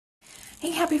Hey,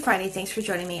 happy Friday. Thanks for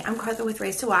joining me. I'm Carla with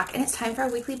Raised to Walk, and it's time for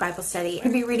our weekly Bible study. I'm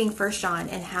going to be reading 1 John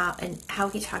and how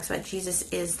he talks about Jesus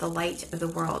is the light of the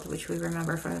world, which we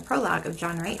remember from the prologue of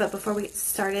John, right? But before we get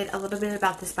started, a little bit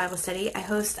about this Bible study. I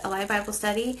host a live Bible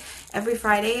study every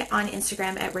Friday on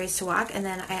Instagram at Raised to Walk, and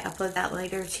then I upload that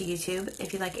later to YouTube.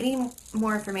 If you'd like any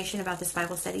more information about this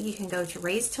Bible study, you can go to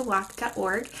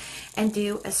raisedtowalk.org and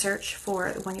do a search for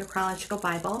One Year Chronological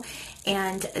Bible,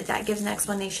 and that gives an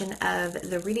explanation of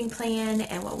the reading plan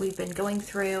and what we've been going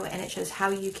through, and it shows how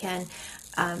you can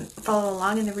follow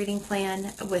along in the reading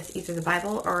plan with either the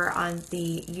Bible or on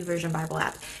the YouVersion Bible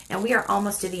app. And we are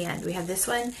almost to the end. We have this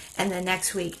one and the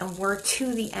next week, and we're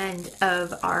to the end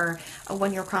of our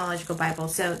One Year Chronological Bible.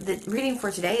 So the reading for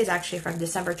today is actually from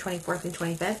December 24th and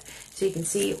 25th. So you can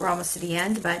see we're almost to the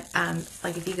end, but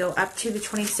like if you go up to the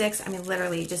 26th, I mean,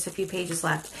 literally just a few pages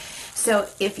left. So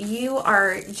if you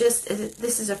are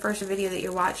this is a first video that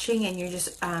you're watching and you're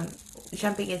just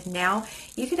jumping in now,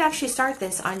 you could actually start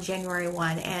this on January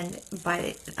 1, and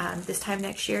by this time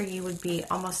next year, you would be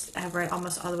have read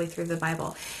almost all the way through the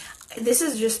Bible. This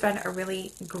has just been a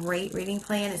really great reading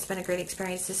plan. It's been a great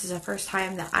experience. This is the first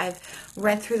time that I've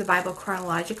read through the Bible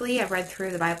chronologically. I've read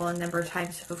through the Bible a number of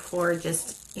times before,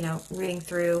 just, reading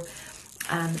through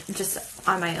just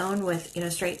on my own with,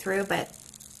 straight through. But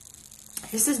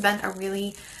this has been a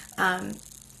really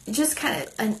just kind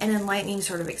of an enlightening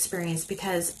sort of experience,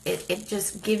 because it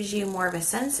just gives you more of a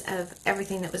sense of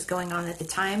everything that was going on at the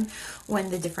time when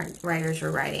the different writers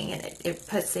were writing, and it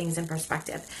puts things in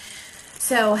perspective.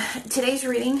 So today's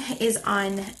reading is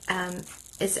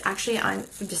actually on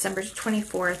December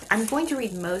 24th. I'm going to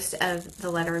read most of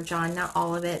the letter of John, not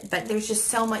all of it, but there's just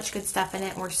so much good stuff in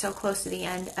it. And we're so close to the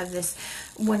end of this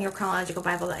One Year Chronological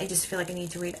Bible that I just feel like I need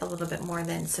to read a little bit more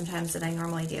than sometimes that I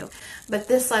normally do. But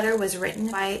this letter was written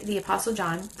by the Apostle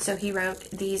John. So he wrote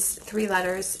these 3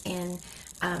 letters in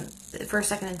 1st,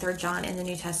 2nd, and 3rd John in the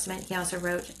New Testament. He also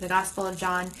wrote the Gospel of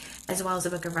John as well as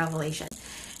the book of Revelation.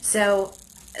 So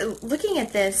looking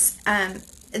at this,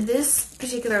 this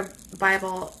particular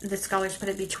Bible, the scholars put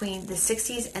it between the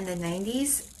 60s and the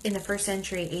 90s in the 1st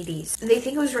century AD. They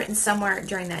think it was written somewhere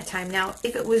during that time. Now,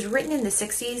 if it was written in the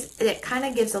 60s, it kind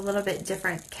of gives a little bit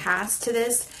different cast to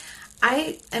this.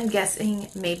 I am guessing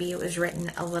maybe it was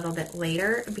written a little bit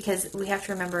later, because we have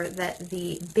to remember that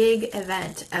the big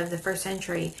event of the 1st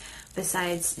century,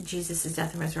 besides Jesus'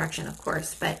 death and resurrection, of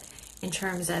course, but in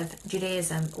terms of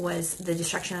Judaism, was the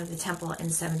destruction of the temple in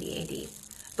 70 AD.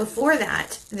 Before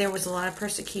that, there was a lot of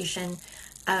persecution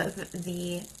of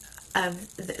the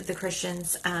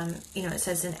Christians. It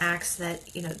says in Acts that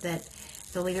that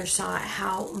the leaders saw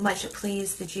how much it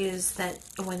pleased the Jews that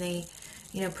when they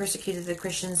persecuted the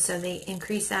Christians, so they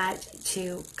increased that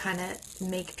to kind of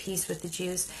make peace with the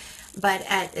Jews. But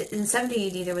in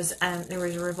 70 AD, there was a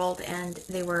revolt, and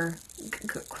they were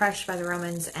crushed by the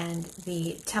Romans, and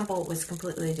the temple was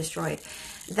completely destroyed.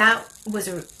 That was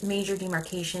a major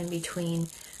demarcation between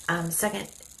Second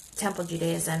Temple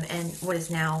Judaism and what is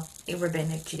now a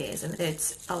Rabbinic Judaism.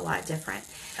 It's a lot different.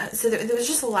 So there was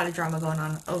just a lot of drama going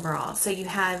on overall. So you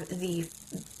have the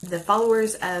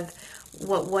followers of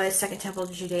what was Second Temple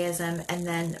Judaism, and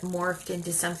then morphed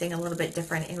into something a little bit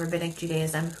different in Rabbinic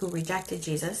Judaism, who rejected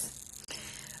Jesus.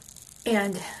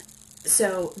 And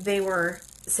so they were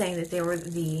saying that they were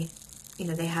they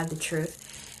had the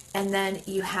truth. And then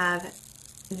you have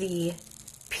the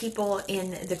people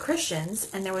in the Christians,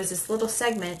 and there was this little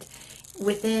segment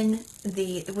within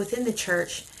the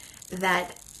church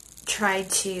that tried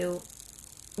to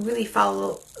really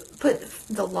put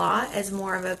the law as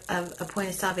more of a point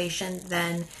of salvation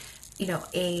than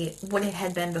what it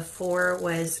had been before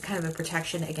was kind of a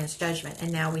protection against judgment.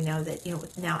 And now we know that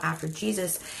now after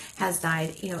Jesus has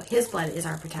died, his blood is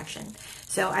our protection.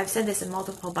 So I've said this in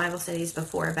multiple Bible studies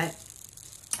before, but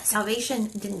salvation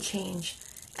didn't change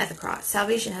at the cross.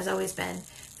 Salvation has always been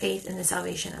faith in the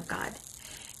salvation of God.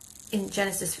 In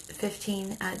Genesis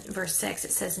 15, verse 6,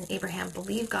 it says, "And Abraham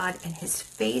believed God, and his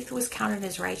faith was counted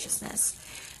as righteousness."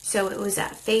 So it was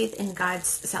that faith in God's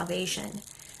salvation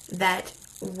that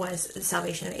was the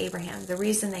salvation of Abraham. The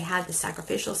reason they had the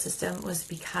sacrificial system was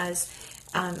because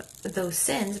those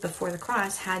sins before the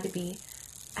cross had to be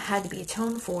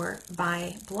atoned for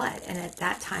by blood, and at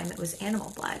that time it was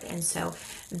animal blood, and so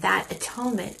that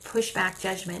atonement pushed back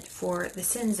judgment for the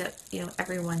sins that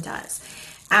everyone does.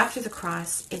 After the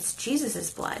cross, it's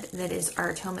Jesus's blood that is our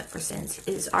atonement for sins.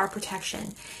 It is our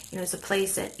protection. It's a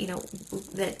place that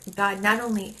that God, not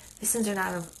only the sins are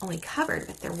not only covered,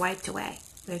 but they're wiped away.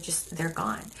 They're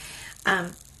gone.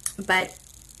 But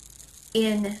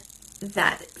in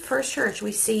that first church,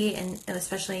 we see, and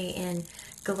especially in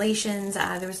Galatians,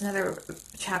 there was another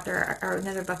chapter or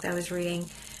another book that I was reading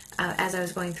as I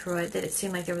was going through it, that it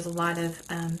seemed like there was a lot of,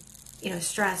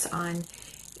 stress on,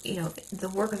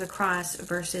 the work of the cross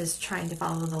versus trying to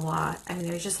follow the law. I mean,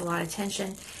 there's just a lot of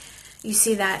tension. You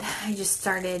see that. I just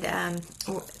started,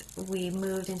 we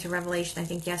moved into Revelation, I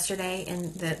think yesterday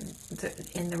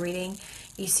in the reading.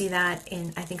 You see that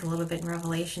in, I think, a little bit in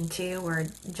Revelation too, where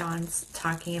John's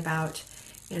talking about,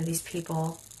 these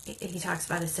people. He talks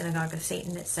about a synagogue of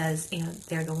Satan that says,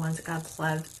 they're the ones that God's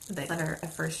loved, the letter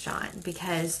of First John,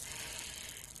 because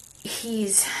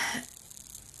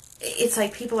it's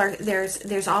like people are,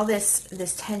 there's all this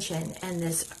tension and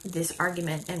this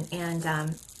argument, and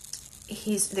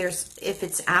if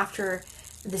it's after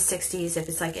the 60s, if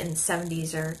it's like in the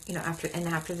 70s, or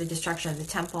after the destruction of the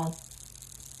temple,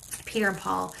 Peter and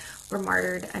Paul were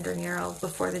martyred under Nero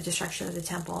before the destruction of the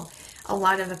temple. A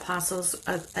lot of apostles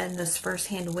and those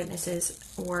first-hand witnesses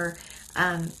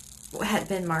had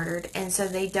been martyred, and so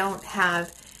they don't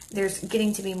have. There's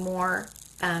getting to be more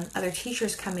other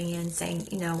teachers coming in saying,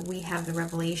 we have the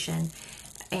revelation,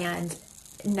 and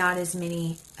not as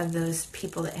many of those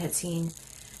people that had seen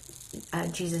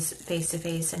Jesus face to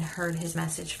face and heard his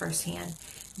message firsthand.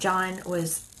 John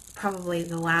was probably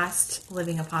the last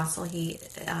living apostle. The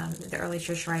early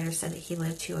church writers said that he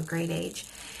lived to a great age.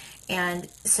 And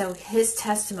so his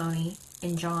testimony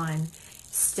in John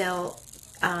still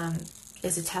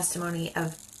is a testimony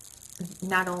of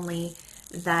not only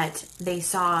that they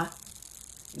saw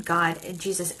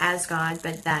Jesus as God,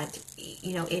 but that,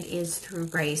 it is through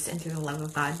grace and through the love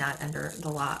of God, not under the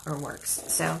law or works.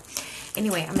 So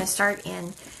anyway, I'm going to start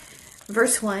in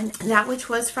verse 1. That which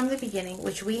was from the beginning,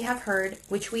 which we have heard,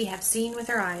 which we have seen with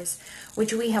our eyes,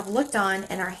 which we have looked on,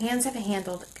 and our hands have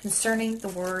handled concerning the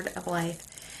word of life.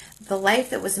 The life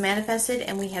that was manifested,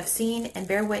 and we have seen and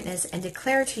bear witness and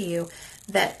declare to you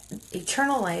that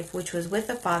eternal life which was with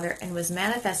the Father and was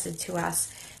manifested to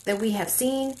us, that we have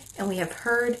seen and we have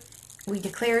heard, we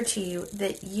declare to you,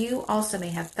 that you also may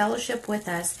have fellowship with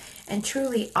us. And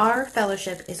truly our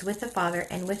fellowship is with the Father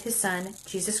and with his Son,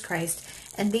 Jesus Christ.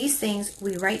 And these things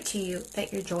we write to you,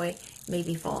 that your joy may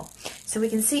be full. So we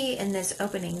can see in this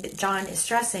opening that John is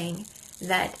stressing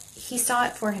that he saw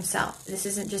it for himself. This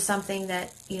isn't just something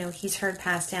that, he's heard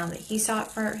passed down, that he saw it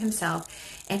for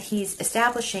himself, and he's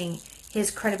establishing his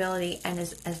credibility and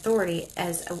his authority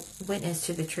as a witness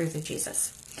to the truth of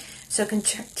Jesus. So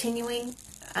continuing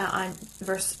on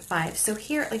verse 5. So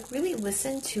here, really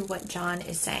listen to what John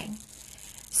is saying.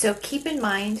 So keep in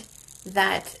mind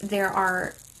that there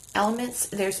are elements,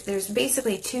 there's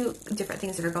basically two different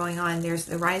things that are going on. There's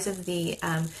the rise of the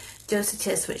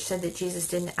Docetists, which said that Jesus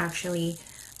didn't actually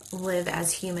live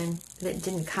as human, that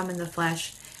didn't come in the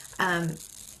flesh, and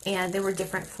there were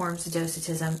different forms of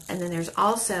Docetism. And then there's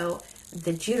also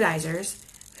the Judaizers,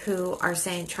 who are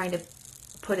trying to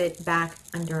put it back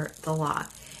under the law.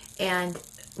 And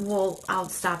I'll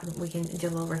stop and we can do a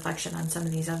little reflection on some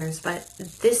of these others, but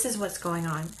this is what's going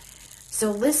on.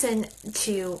 So listen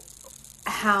to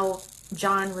how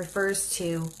John refers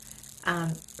to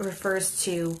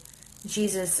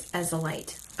Jesus as the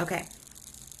light. Okay.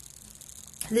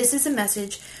 This is a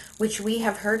message which we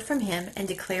have heard from him and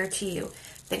declare to you,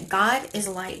 that God is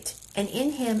light, and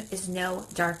in him is no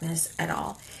darkness at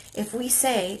all. If we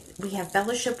say we have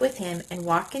fellowship with him and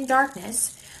walk in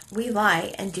darkness, we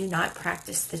lie and do not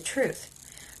practice the truth.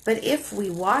 But if we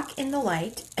walk in the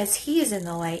light, as he is in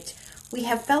the light, we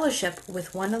have fellowship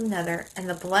with one another, and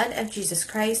the blood of Jesus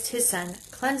Christ, his Son,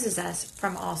 cleanses us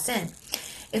from all sin.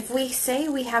 If we say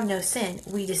we have no sin,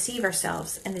 we deceive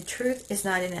ourselves, and the truth is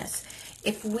not in us.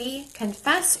 If we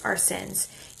confess our sins,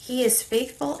 he is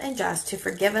faithful and just to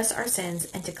forgive us our sins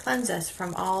and to cleanse us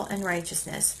from all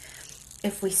unrighteousness.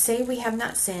 If we say we have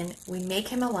not sinned, we make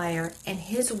him a liar, and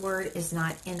his word is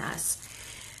not in us.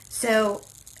 So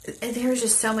there's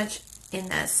just so much in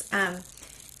this.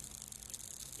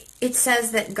 It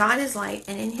says that God is light,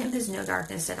 and in him is no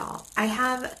darkness at all. I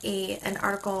have an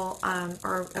article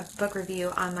or a book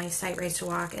review on my site, Raised to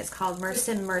Walk. It's called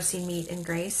Mercy, Meet, and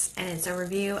Grace, and it's a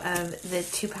review of the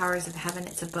Two Powers of Heaven.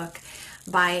 It's a book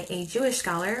by a Jewish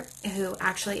scholar who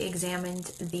actually examined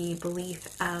the belief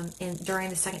during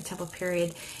the Second Temple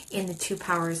period in the two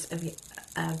powers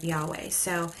of Yahweh.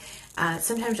 So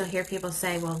sometimes you'll hear people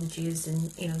say, well, the Jews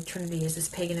and, Trinity is this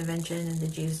pagan invention, and the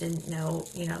Jews didn't know,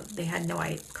 they had no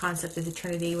concept of the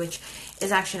Trinity, which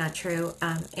is actually not true.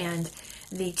 And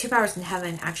the Two Powers in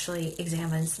Heaven actually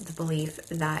examines the belief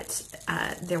that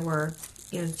there were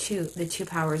the two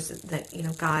powers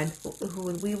that, God,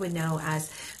 who we would know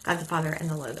as God the Father and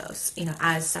the Logos,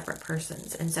 as separate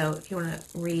persons. And so if you want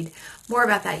to read more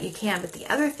about that, you can. But the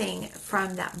other thing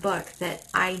from that book that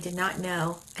I did not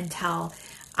know until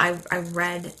I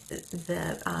read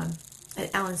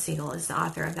Alan Segal is the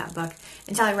author of that book,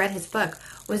 until I read his book,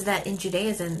 was that in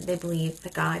Judaism, they believe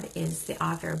that God is the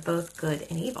author of both good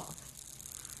and evil.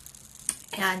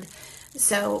 And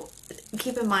so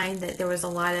keep in mind that there was a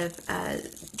lot of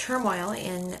turmoil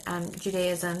in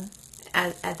Judaism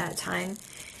at that time.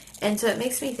 And so it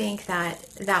makes me think that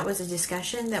that was a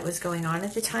discussion that was going on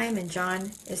at the time. And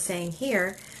John is saying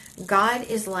here, God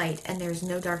is light and there's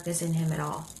no darkness in him at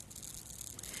all.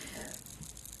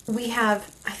 We have,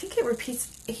 I think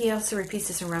he also repeats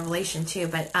this in Revelation too,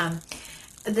 but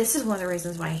this is one of the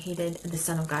reasons why I hated the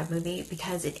Son of God movie,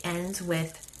 because it ends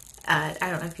with, I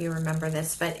don't know if you remember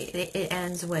this, but it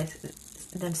ends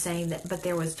with them saying that, but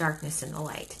there was darkness in the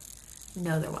light.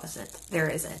 No, there wasn't. There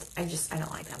isn't. I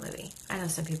don't like that movie. I know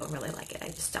some people really like it. I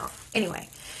just don't. Anyway,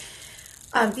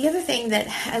 the other thing that,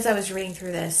 as I was reading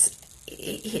through this,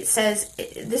 it says,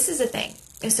 this is a thing.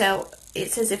 So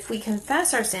it says, if we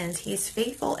confess our sins, he is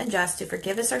faithful and just to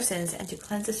forgive us our sins and to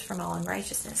cleanse us from all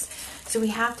unrighteousness. So we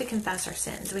have to confess our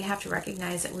sins. We have to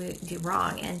recognize that we do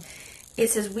wrong. And it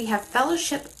says we have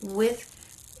fellowship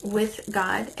with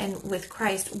God and with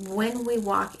Christ when we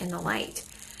walk in the light.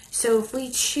 So if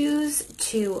we choose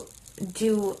to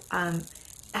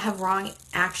have wrong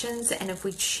actions, and if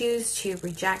we choose to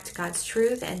reject God's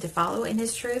truth and to follow in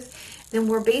his truth, then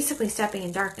we're basically stepping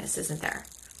in darkness, isn't there?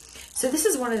 So this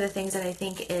is one of the things that I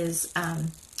think is,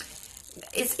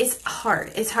 it's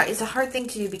hard. It's a hard thing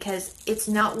to do because it's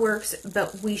not works,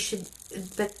 but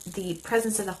the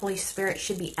presence of the Holy Spirit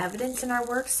should be evidence in our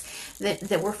works,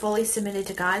 that we're fully submitted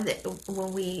to God, that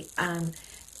when we,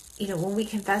 when we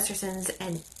confess our sins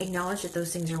and acknowledge that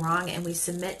those things are wrong, and we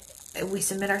submit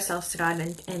ourselves to God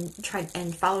and try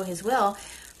and follow his will,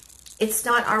 it's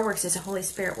not our works, it's the Holy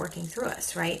Spirit working through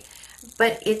us, right?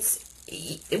 But as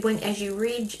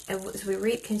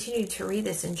we continue to read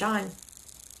this in John,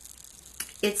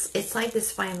 it's like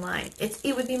this fine line.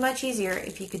 It would be much easier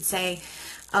if you could say,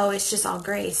 oh, it's just all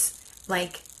grace.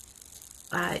 Like,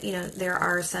 there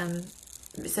are some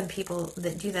people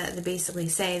that do that basically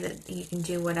say that you can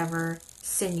do whatever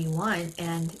sin you want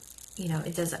and,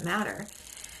 it doesn't matter.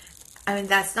 I mean,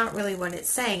 that's not really what it's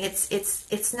saying.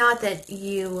 It's not that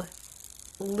you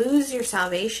lose your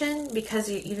salvation because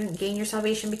you didn't gain your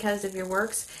salvation because of your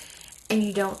works, and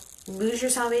you don't lose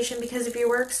your salvation because of your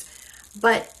works.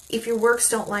 But if your works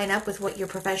don't line up with what your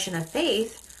profession of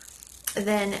faith,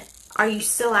 then are you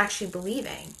still actually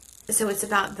believing? So it's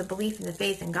about the belief and the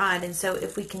faith in God. And so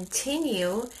if we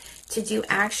continue to do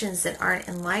actions that aren't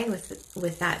in line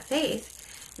with that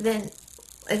faith, then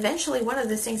eventually one of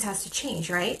those things has to change,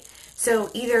 right?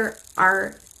 So either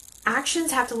our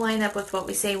actions have to line up with what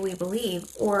we say we believe,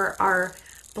 or our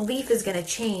belief is going to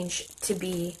change to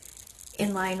be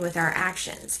in line with our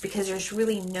actions, because there's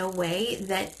really no way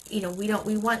that,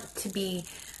 we want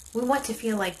to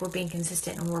feel like we're being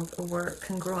consistent and we're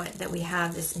congruent, that we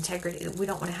have this integrity. We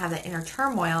don't want to have that inner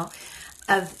turmoil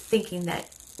of thinking that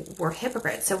we're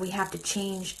hypocrites. So we have to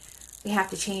change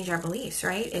our beliefs,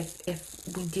 right? If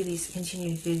we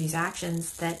continue to do these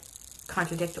actions that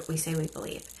contradict what we say we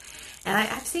believe. And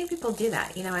I've seen people do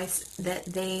that, that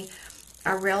they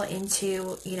are real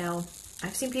into,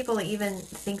 I've seen people even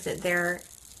think that they're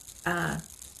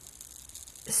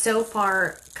so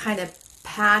far kind of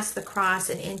past the cross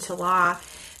and into law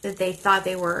that they thought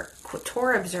they were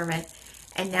Torah observant,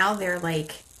 and now they're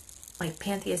like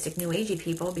pantheistic New Agey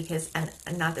people, because, and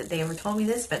not that they ever told me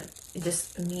this, but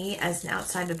just me as an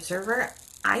outside observer,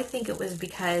 I think it was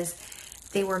because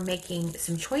they were making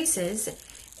some choices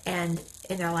and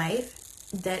in their life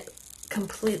that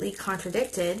completely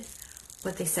contradicted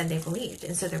what they said they believed.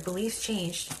 And so their beliefs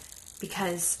changed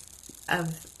because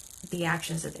of the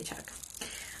actions that they took.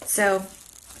 So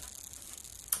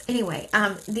anyway,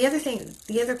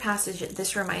 the other passage that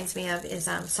this reminds me of is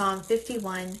Psalm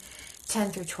 51,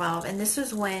 10 through 12. And this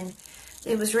was when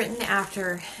it was written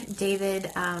after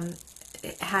David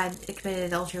had committed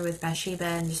adultery with Bathsheba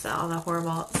and just all the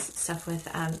horrible stuff with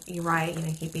Uriah.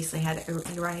 He basically had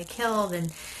Uriah killed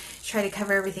and tried to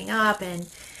cover everything up. And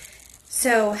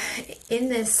so in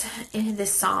this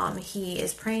psalm, he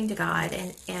is praying to God,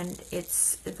 and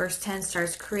it's verse 10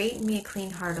 starts, "Create in me a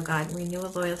clean heart, O God, and renew a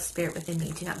loyal spirit within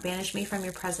me. Do not banish me from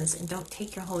your presence, and don't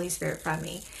take your Holy Spirit from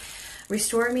me.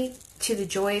 Restore me to the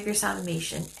joy of your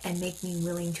salvation and make me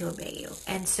willing to obey you."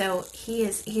 And so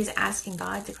he's asking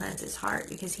God to cleanse his heart,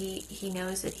 because he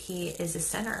knows that he is a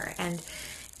sinner, and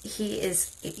he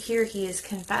is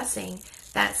confessing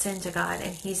that sin to God,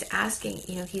 and he's asking,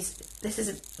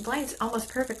 lines almost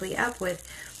perfectly up with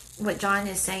what John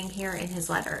is saying here in his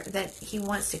letter, that he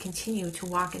wants to continue to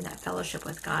walk in that fellowship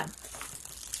with God.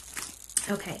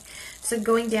 Okay, so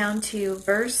going down to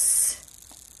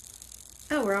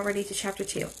we're already to chapter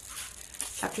 2.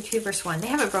 Chapter 2, verse 1. They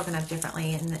have it broken up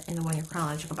differently in the One Year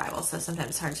Chronological Bible, so sometimes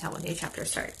it's hard to tell when new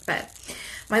chapters start. But,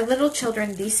 my little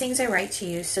children, these things I write to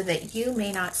you so that you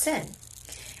may not sin.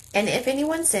 And if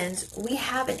anyone sins, we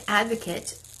have an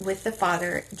advocate with the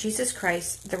Father, Jesus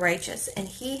Christ, the righteous, and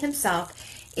he himself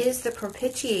is the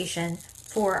propitiation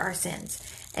for our sins,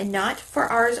 and not for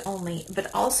ours only,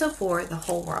 but also for the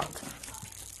whole world.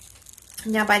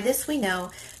 Now by this we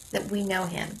know that we know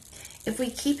him. If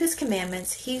we keep his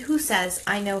commandments, he who says,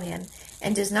 I know him,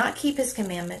 and does not keep his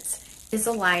commandments, is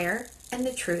a liar, and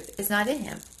the truth is not in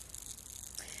him.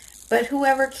 But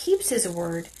whoever keeps his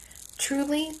word,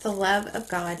 truly the love of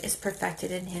God is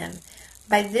perfected in him.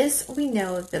 By this we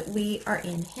know that we are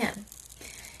in him.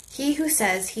 He who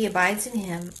says he abides in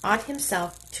him ought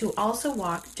himself to also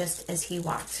walk just as he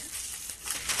walked.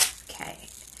 Okay.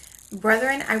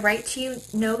 Brethren, I write to you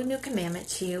no new commandment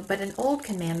to you, but an old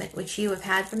commandment which you have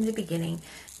had from the beginning.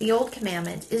 The old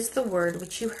commandment is the word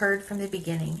which you heard from the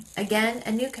beginning. Again,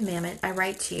 a new commandment I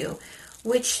write to you,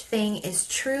 which thing is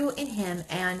true in him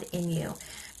and in you,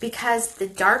 because the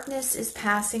darkness is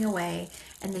passing away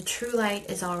and the true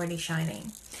light is already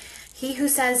shining. He who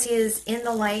says he is in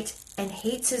the light and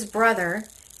hates his brother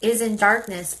is in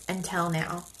darkness until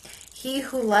now. He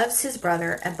who loves his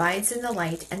brother abides in the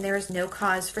light, and there is no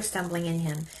cause for stumbling in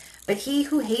him. But he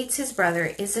who hates his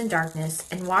brother is in darkness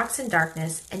and walks in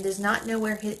darkness and does not know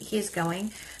where he is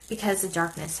going, because the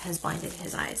darkness has blinded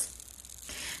his eyes.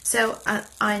 So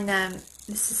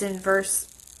this is in verse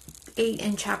 8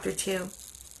 in chapter 2. It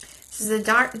says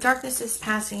the darkness is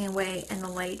passing away and the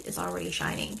light is already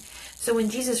shining. So when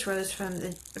Jesus rose from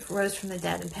the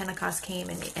dead and Pentecost came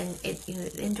and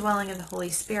the indwelling of the Holy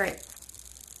Spirit,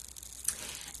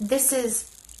 this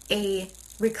is a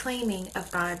reclaiming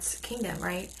of God's kingdom,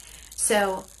 right?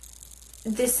 So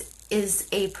this is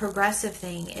a progressive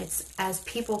thing. It's as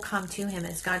people come to him,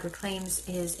 as God reclaims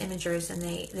his imagers and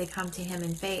they come to him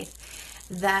in faith,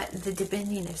 that the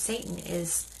dominion of Satan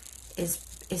is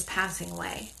passing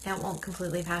away. Now it won't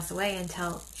completely pass away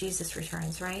until Jesus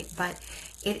returns, right? But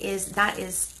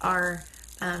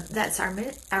that's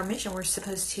our mission. We're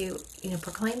supposed to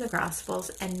proclaim the Gospels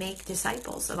and make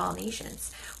disciples of all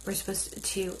nations. We're supposed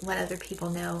to let other people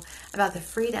know about the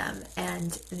freedom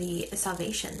and the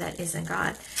salvation that is in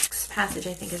God. This passage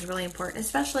I think is really important,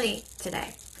 especially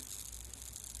today.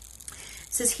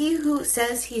 It says, he who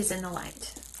says he is in the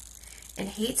light and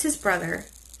hates his brother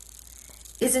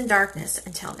is in darkness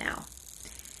until now.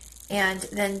 And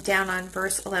then down on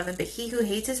verse 11, but he who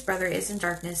hates his brother is in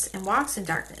darkness and walks in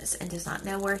darkness and does not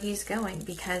know where he's going,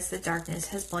 because the darkness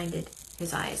has blinded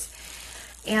his eyes.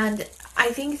 And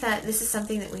I think that this is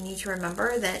something that we need to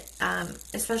remember, that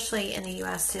especially in the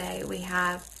U.S. today, we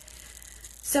have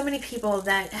so many people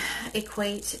that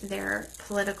equate their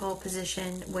political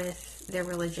position with their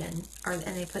religion, and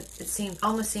they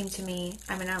almost seem to me,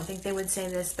 I mean, I don't think they would say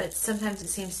this, but sometimes it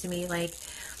seems to me like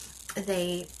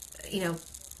they,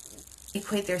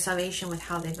 equate their salvation with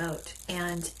how they vote.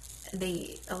 And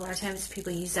a lot of times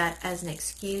people use that as an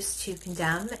excuse to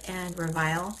condemn and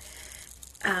revile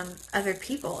other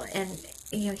people. And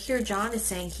here John is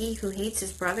saying, he who hates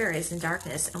his brother is in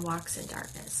darkness and walks in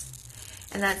darkness.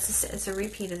 And it's a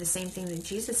repeat of the same thing that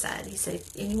Jesus said. He said,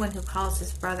 anyone who calls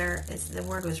his brother, the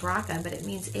word was raka, but it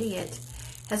means idiot,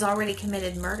 has already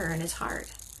committed murder in his heart.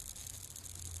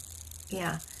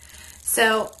 Yeah.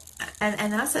 So,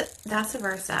 and that's a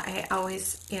verse that I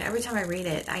always, every time I read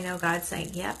it, I know God's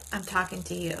saying, yep, I'm talking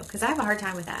to you. Because I have a hard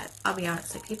time with that. I'll be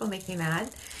honest. Like, people make me mad,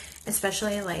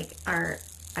 especially like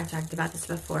I've talked about this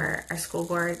before, our school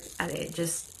board,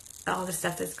 all the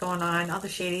stuff that's going on, all the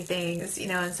shady things,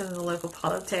 and some of the local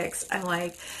politics. I'm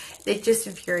like, it just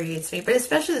infuriates me. But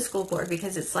especially the school board,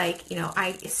 because it's like,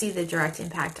 I see the direct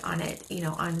impact on it,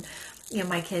 on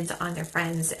my kids, on their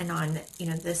friends, and on,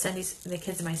 the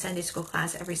kids in my Sunday school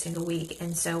class every single week.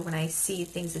 And so when I see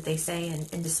things that they say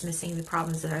and dismissing the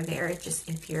problems that are there, it just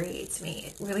infuriates me.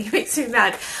 It really makes me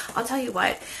mad. I'll tell you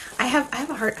what, I have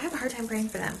a hard time praying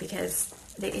for them, because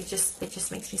it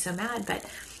just makes me so mad. But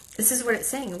this is what it's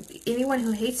saying. Anyone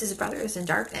who hates his brother is in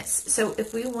darkness. So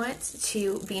if we want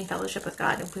to be in fellowship with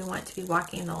God, if we want to be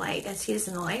walking in the light as he is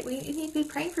in the light, we need to be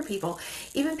praying for people,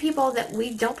 even people that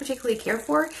we don't particularly care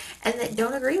for and that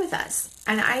don't agree with us.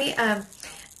 And I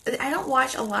don't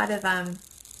watch a lot of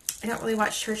I don't really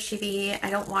watch church TV. I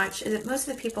don't watch, most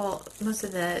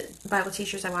of the Bible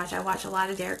teachers I watch a lot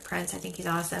of Derek Prince. I think he's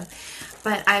awesome.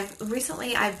 But I've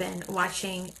been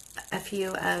watching a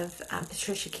few of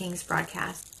Patricia King's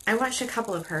broadcasts. I watched a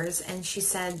couple of hers, and she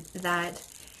said that,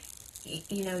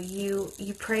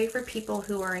 you pray for people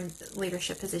who are in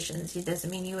leadership positions. It doesn't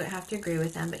mean you have to agree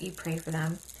with them, but you pray for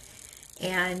them.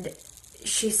 And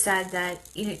she said that,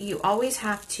 you always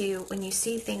have to, when you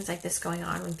see things like this going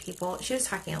on, she was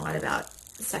talking a lot about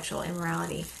sexual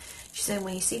immorality. She said,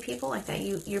 when you see people like that,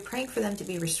 you're praying for them to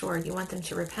be restored. You want them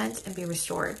to repent and be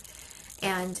restored.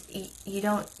 And you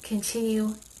don't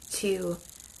continue to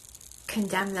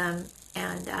condemn them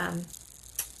and, and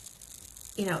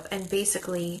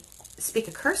basically speak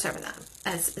a curse over them.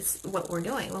 It's what we're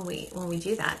doing when we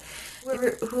do that.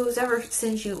 Whoever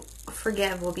sins you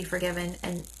forgive will be forgiven,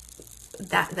 and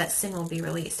that sin will be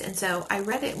released. And so I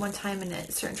read it one time in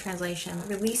a certain translation,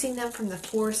 releasing them from the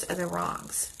force of their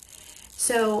wrongs.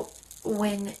 So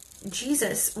when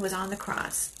Jesus was on the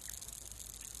cross,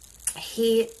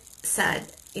 he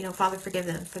said, Father, forgive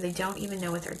them, for they don't even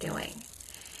know what they're doing.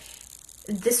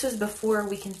 This was before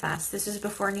we confessed. This was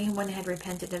before anyone had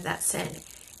repented of that sin.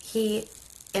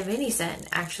 Of any sin,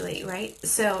 actually, right?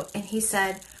 So, and he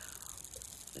said,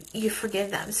 you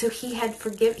forgive them. So he had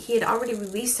already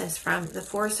released us from the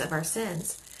force of our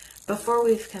sins before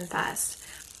we've confessed.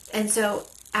 And so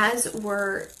as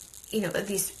we're,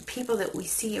 these people that we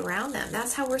see around them,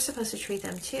 that's how we're supposed to treat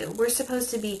them too. We're supposed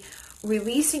to be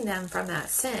releasing them from that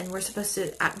sin. We're supposed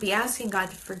to be asking God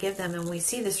to forgive them, and we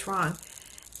see this wrong,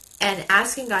 and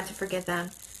asking God to forgive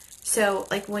them. So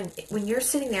like when you're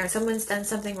sitting there and someone's done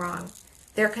something wrong,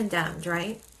 they're condemned,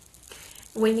 right?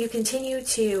 When you continue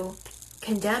to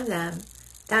condemn them,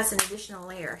 that's an additional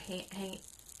layer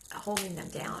holding them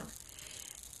down.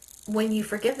 When you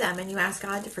forgive them and you ask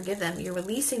God to forgive them, you're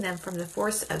releasing them from the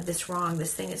force of this wrong,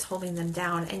 this thing that's holding them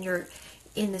down, and you're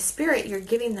in the Spirit, you're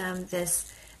giving them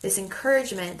this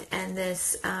encouragement and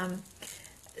this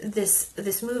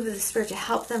move of the Spirit to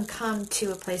help them come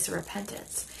to a place of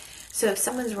repentance. So if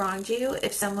someone's wronged you,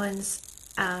 if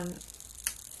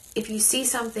you see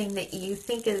something that you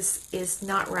think is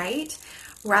not right,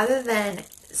 rather than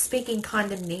speaking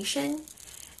condemnation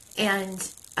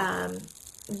and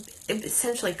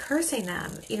essentially cursing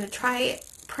them, try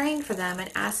praying for them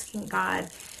and asking God,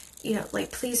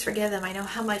 please forgive them. I know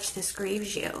how much this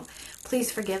grieves you.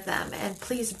 Please forgive them, and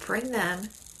please bring them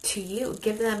to you.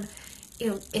 Give them,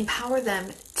 empower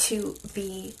them to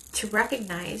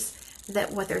recognize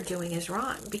that what they're doing is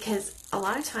wrong. Because a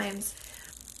lot of times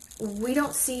we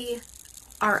don't see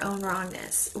our own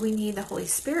wrongness. We need the Holy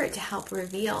Spirit to help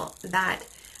reveal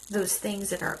those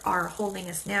things that are holding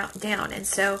us down. And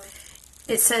so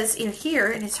it says,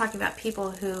 here, and it's talking about people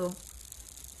who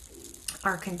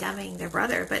are condemning their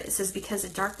brother, but it says, because the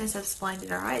darkness has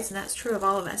blinded our eyes, and that's true of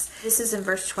all of us. This is in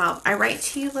verse 12. I write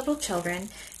to you, little children,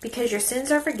 because your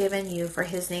sins are forgiven you for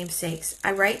his name's sakes.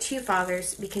 I write to you,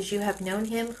 fathers, because you have known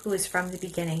him who is from the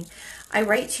beginning. I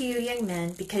write to you, young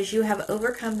men, because you have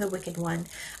overcome the wicked one.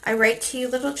 I write to you,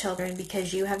 little children,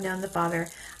 because you have known the Father.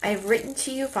 I have written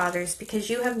to you, fathers, because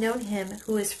you have known him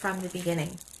who is from the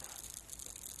beginning.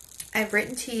 I have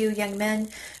written to you, young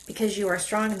men, because you are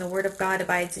strong and the word of God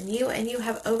abides in you, and you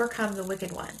have overcome the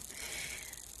wicked one.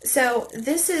 So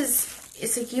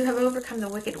it's like you have overcome the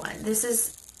wicked one. This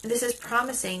is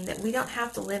promising that we don't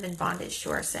have to live in bondage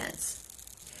to our sins.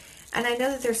 And I know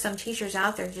that there's some teachers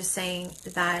out there just saying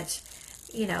that,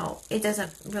 it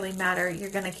doesn't really matter. You're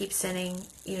going to keep sinning.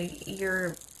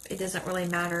 It doesn't really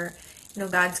matter.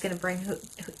 God's going to bring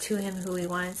to him who he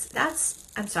wants.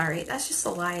 I'm sorry, that's just a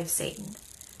lie of Satan.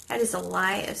 That is a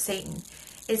lie of Satan.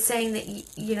 It's saying that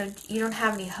you don't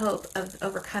have any hope of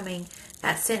overcoming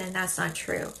that sin, and that's not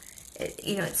true.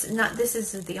 It's not. This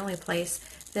isn't the only place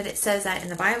that it says that in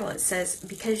the Bible. It says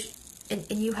because and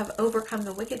you have overcome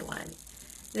the wicked one.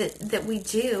 That we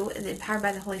do, empowered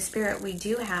by the Holy Spirit, we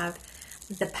do have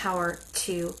the power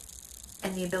to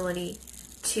and the ability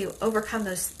to overcome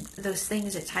those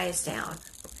things that tie us down.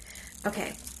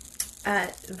 Okay.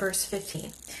 Verse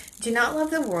 15. Do not love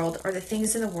the world or the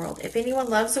things in the world. If anyone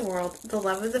loves the world, the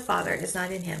love of the Father is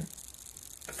not in him.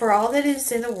 For all that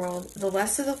is in the world, the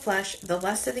lust of the flesh, the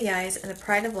lust of the eyes, and the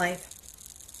pride of life,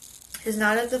 is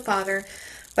not of the Father,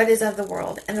 but is of the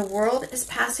world. And the world is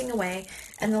passing away,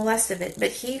 and the lust of it.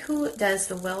 But he who does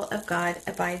the will of God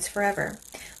abides forever.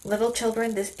 Little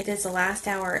children, it is the last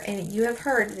hour, and you have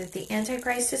heard that the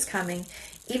Antichrist is coming.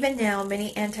 Even now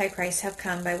many antichrists have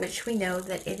come, by which we know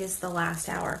that it is the last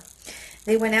hour.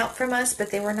 They went out from us,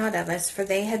 but they were not of us, for if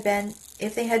they had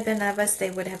been of us, they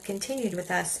would have continued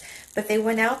with us. But they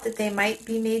went out that they might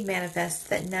be made manifest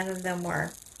that none of them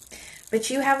were. But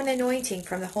you have an anointing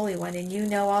from the Holy One, and you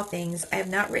know all things. I have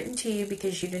not written to you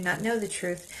because you do not know the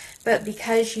truth, but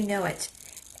because you know it,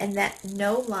 and that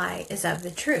no lie is of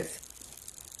the truth.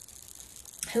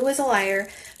 Who is a liar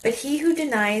but he who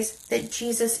denies that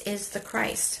Jesus is the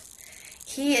Christ?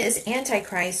 He is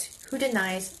Antichrist, who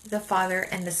denies the Father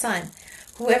and the Son.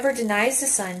 Whoever denies the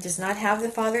Son does not have the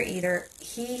Father either.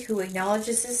 He who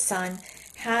acknowledges his Son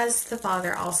has the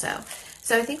Father also.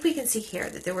 So I think we can see here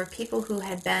that there were people who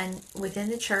had been within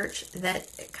the church that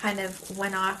kind of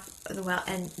went off the well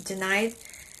and denied.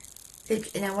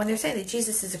 Now, when they're saying that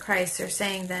Jesus is a Christ, they're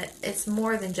saying that it's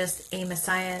more than just a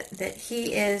Messiah, that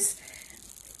he is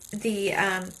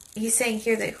he's saying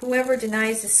here that whoever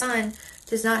denies the Son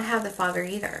does not have the Father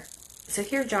either. So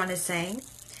here John is saying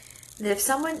that if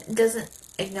someone doesn't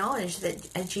acknowledge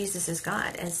that Jesus is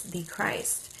God, as the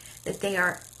Christ, that they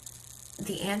are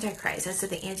the Antichrist, that's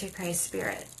the Antichrist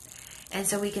spirit. And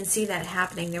so we can see that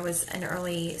happening. There was an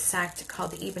early sect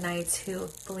called the Ebionites who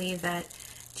believed that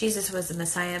Jesus was the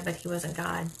Messiah, but he wasn't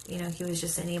God. He was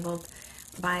just enabled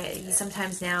by it.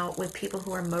 Sometimes now with people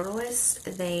who are modalists,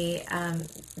 they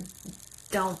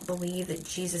don't believe that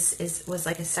Jesus was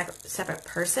like a separate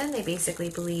person. They basically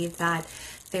believe that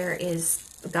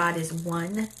God is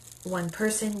one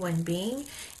person, one being,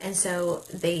 and so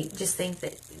they just think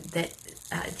that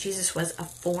Jesus was a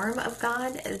form of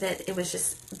God, that it was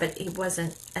just, but he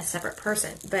wasn't a separate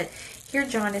person. But here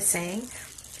John is saying,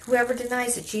 whoever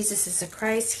denies that Jesus is the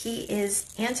Christ, he is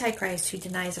Antichrist, who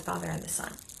denies the Father and the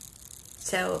Son.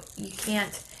 So you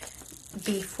can't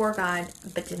be for God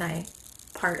but deny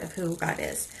part of who God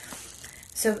is.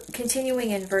 So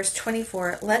continuing in verse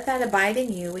 24, let that abide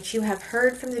in you which you have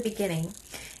heard from the beginning.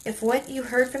 If what you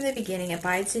heard from the beginning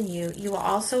abides in you, you will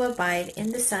also abide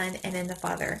in the Son and in the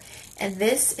Father. And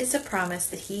this is a promise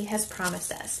that he has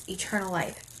promised us, eternal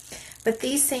life. But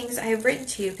these things I have written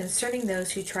to you concerning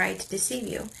those who tried to deceive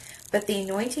you. But the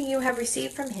anointing you have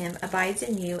received from him abides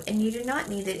in you, and you do not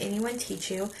need that anyone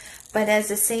teach you, but as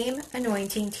the same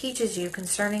anointing teaches you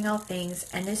concerning all things,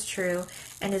 and is true,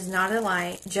 and is not a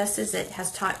lie, just as it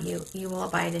has taught you, you will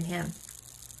abide in him.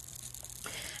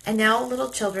 And now, little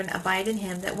children, abide in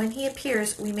him, that when he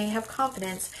appears, we may have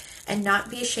confidence, and not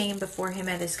be ashamed before him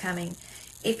at his coming.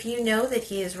 If you know that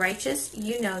he is righteous,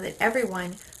 you know that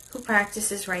everyone who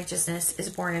practices righteousness is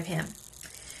born of him.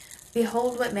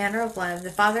 Behold, what manner of love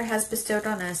the Father has bestowed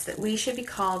on us, that we should be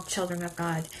called children of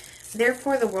God.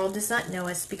 Therefore the world does not know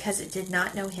us, because it did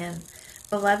not know him.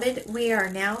 Beloved, we are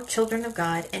now children of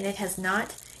God, and it has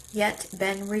not yet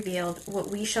been revealed what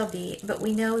we shall be, but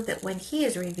we know that when he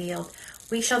is revealed,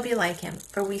 we shall be like him,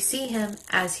 for we see him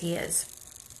as he is.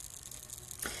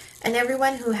 And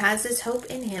everyone who has this hope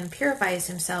in him purifies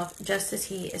himself just as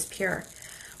he is pure.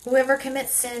 Whoever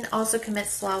commits sin also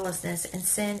commits lawlessness, and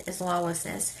sin is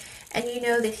lawlessness. And you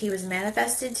know that he was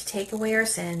manifested to take away our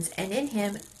sins, and in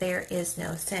him there is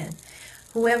no sin.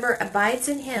 Whoever abides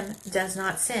in him does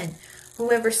not sin.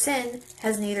 Whoever sinned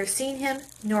has neither seen him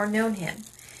nor known him.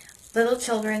 Little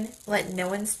children, let no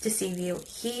one deceive you.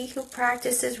 He who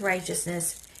practices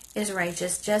righteousness is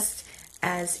righteous, just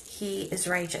as he is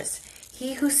righteous.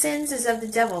 He who sins is of the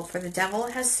devil, for the devil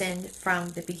has sinned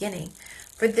from the beginning.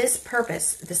 For this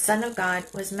purpose the Son of God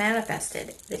was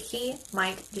manifested, that he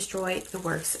might destroy the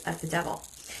works of the devil.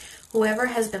 Whoever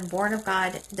has been born of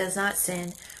God does not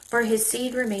sin, for his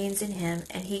seed remains in him,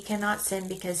 and he cannot sin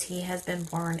because he has been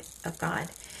born of God.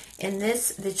 In this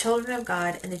the children of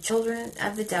God and the children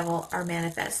of the devil are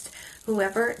manifest.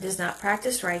 Whoever does not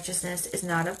practice righteousness is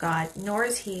not of God, nor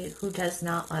is he who does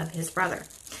not love his brother.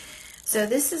 So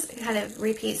this is kind of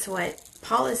repeats what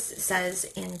Paul says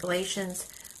in Galatians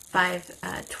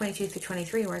 5:22 through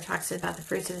 23, where it talks about the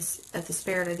fruits of the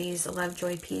Spirit are these: love,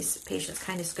 joy, peace, patience,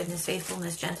 kindness, goodness,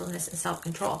 faithfulness, gentleness, and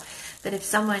self-control. That if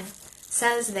someone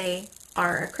says they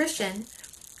are a Christian,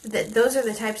 that those are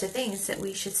the types of things that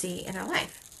we should see in our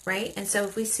life, right? And so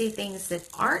if we see things that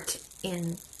aren't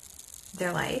in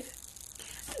their life,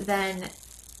 then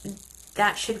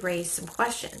that should raise some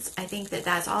questions. I think that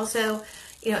that's also,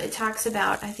 it talks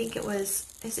about, I think it was,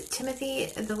 is it Timothy,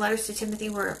 the letters to Timothy,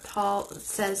 where Paul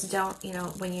says, don't,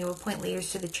 when you appoint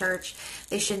leaders to the church,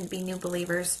 they shouldn't be new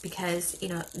believers because,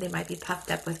 they might be puffed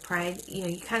up with pride.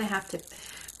 You kind of have to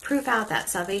prove out that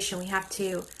salvation. We have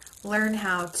to learn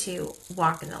how to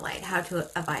walk in the light, how to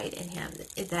abide in him.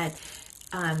 That,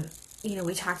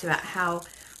 we talked about how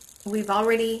we've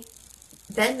already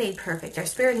been made perfect. Our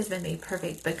spirit has been made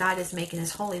perfect, but God is making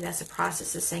us holy. That's a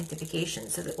process of sanctification,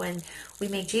 so that when we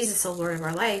make Jesus the Lord of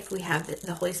our life, we have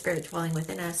the Holy Spirit dwelling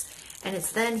within us, and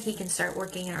it's then he can start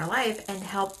working in our life and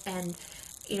help and,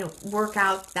 work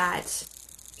out that,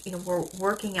 we're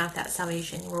working out that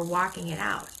salvation. We're walking it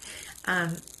out.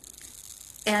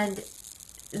 And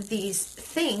these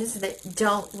things that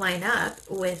don't line up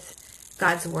with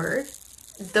God's word,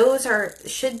 those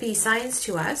should be signs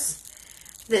to us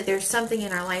that there's something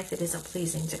in our life that isn't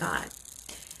pleasing to God.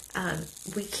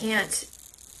 We can't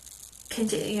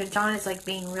continue. John is like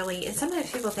being really, and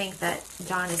sometimes people think that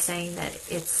John is saying that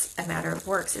it's a matter of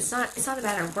works. It's not a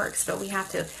matter of works, but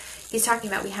he's talking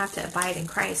about we have to abide in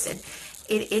Christ, and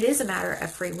it is a matter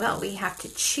of free will. We have to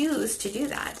choose to do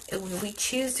that. When we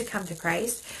choose to come to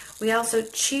Christ, we also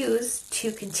choose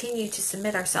to continue to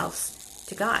submit ourselves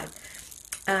to God.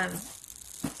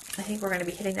 I think we're going to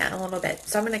be hitting that in a little bit.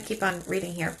 So I'm going to keep on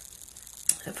reading here.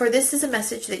 For this is a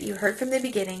message that you heard from the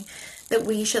beginning, that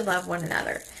we should love one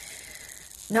another.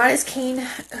 Not as Cain,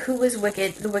 who was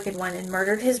wicked, the wicked one, and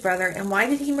murdered his brother. And why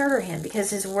did he murder him? Because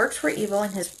his works were evil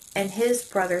and his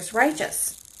brother's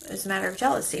righteous. It was a matter of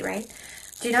jealousy, right?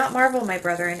 Do not marvel, my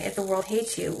brethren, if the world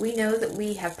hates you. We know that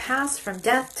we have passed from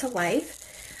death to life.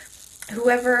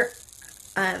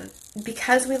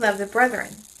 Because we love the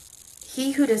brethren.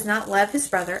 He who does not love his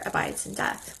brother abides in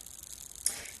death.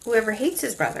 Whoever hates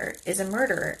his brother is a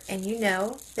murderer, and you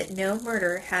know that no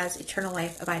murderer has eternal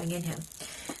life abiding in him.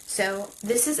 So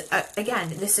this is,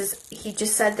 he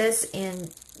just said this in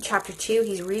chapter 2.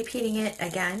 He's repeating it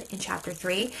again in chapter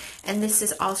 3. And this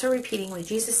is also repeating what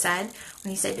Jesus said when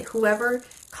he said, whoever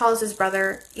calls his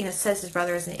brother, says his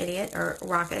brother is an idiot or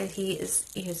rocket, he is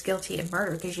guilty of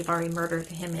murder, because you've already murdered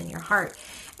him in your heart.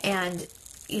 And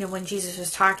when Jesus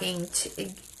was talking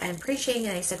and preaching,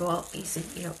 and he said,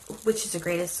 which is the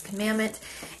greatest commandment?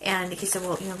 And he said,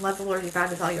 love the Lord your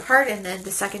God with all your heart. And then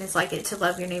the second is like it, to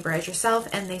love your neighbor as yourself.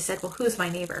 And they said, well, who's my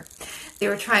neighbor? They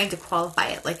were trying to qualify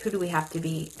it. Like, who do we have to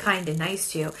be kind and nice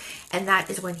to? And that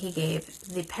is when he gave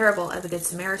the parable of the Good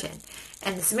Samaritan.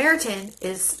 And the Samaritan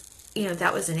is,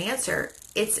 that was an answer.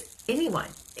 It's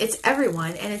anyone. It's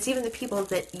everyone. And it's even the people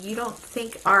that you don't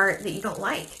think that you don't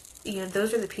like.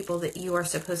 Those are the people that you are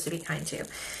supposed to be kind to.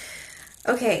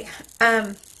 Okay.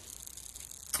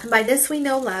 By this we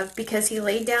know love, because he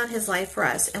laid down his life for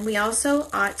us, and we also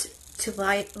ought to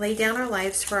lay down our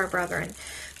lives for our brethren.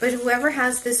 But whoever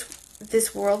has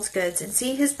this world's goods and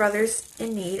see his brothers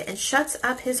in need and shuts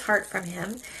up his heart from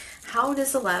him, how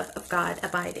does the love of God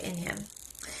abide in him?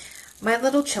 My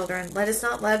little children, let us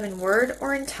not love in word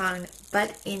or in tongue,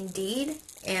 but in deed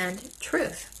and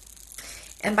truth.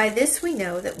 And by this we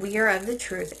know that we are of the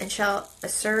truth, and shall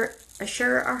assure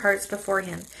our hearts before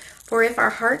him. For if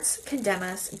our hearts condemn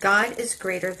us, God is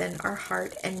greater than our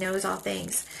heart, and knows all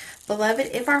things. Beloved,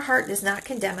 if our heart does not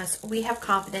condemn us, we have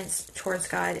confidence towards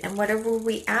God, and whatever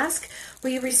we ask,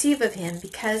 we receive of him,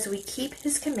 because we keep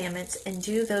his commandments and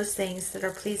do those things that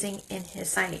are pleasing in his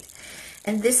sight.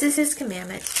 And this is his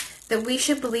commandment, that we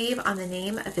should believe on the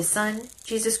name of his Son,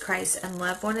 Jesus Christ, and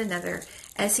love one another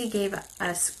as he gave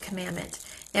us commandment.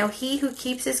 Now he who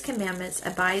keeps his commandments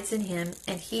abides in him,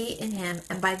 and he in him,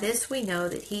 and by this we know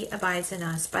that he abides in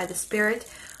us, by the Spirit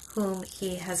whom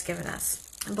he has given us.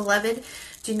 And beloved,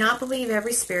 do not believe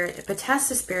every spirit, but test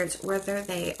the spirits whether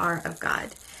they are of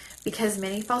God, because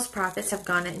many false prophets have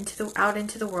gone out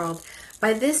into the world.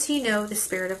 By this you know the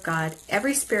Spirit of God.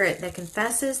 Every spirit that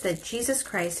confesses that Jesus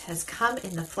Christ has come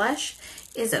in the flesh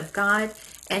is of God,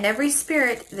 and every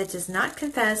spirit that does not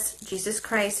confess Jesus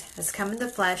Christ has come in the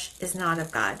flesh is not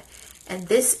of God. And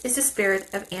this is the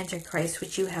spirit of Antichrist,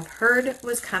 which you have heard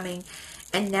was coming,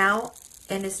 and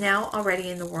is now already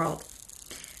in the world.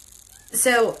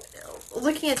 So,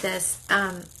 looking at this,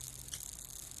 I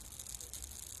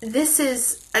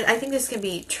think this can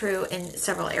be true in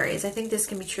several areas. I think this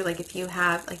can be true, like if you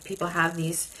have, like people have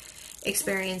these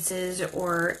experiences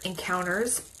or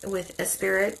encounters with a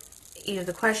spirit.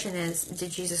 The question is, did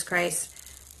Jesus Christ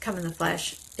come in the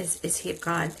flesh? Is he of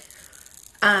God?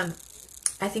 I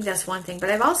think that's one thing. But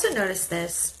I've also noticed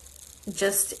this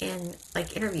just in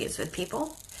like interviews with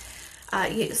people.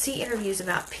 You see interviews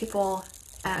about people,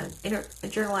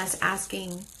 journalists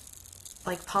asking,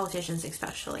 like politicians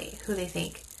especially, who they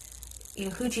think,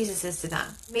 who Jesus is to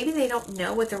them. Maybe they don't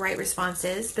know what the right response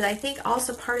is, but I think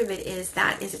also part of it is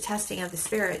that is a testing of the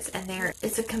spirits, and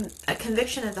it's a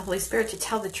conviction of the Holy Spirit to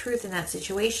tell the truth in that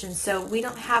situation, so we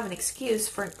don't have an excuse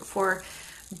for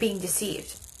being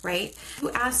deceived, right?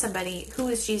 Who asks somebody, who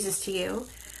is Jesus to you?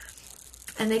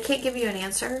 And they can't give you an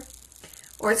answer,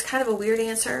 or it's kind of a weird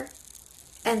answer,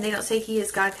 and they don't say he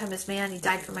is God come as man, he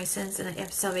died for my sins, and I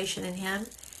have salvation in him,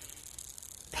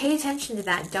 pay attention to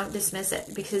that. Don't dismiss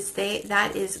it, because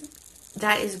that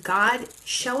is God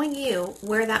showing you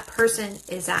where that person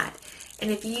is at. And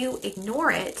if you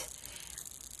ignore it,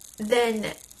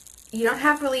 then you don't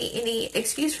have really any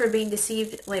excuse for being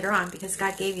deceived later on, because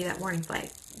God gave you that warning flag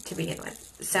to begin with.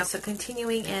 So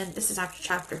continuing in, this is after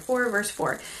chapter 4, verse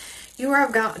 4. You are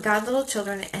of God, little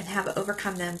children, and have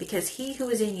overcome them, because he who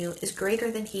is in you is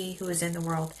greater than he who is in the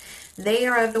world. They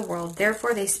are of the world,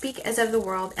 therefore they speak as of the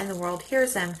world, and the world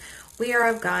hears them. We are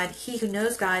of God. He who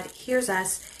knows God hears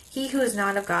us. He who is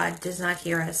not of God does not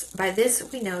hear us. By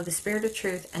this we know the spirit of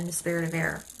truth and the spirit of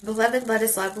error. Beloved, let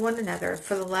us love one another,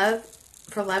 for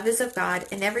love is of God,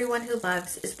 and everyone who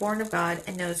loves is born of God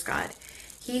and knows God.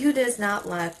 He who does not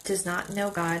love does not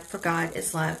know God, for God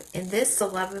is love. In this the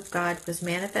love of God was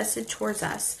manifested towards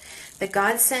us, that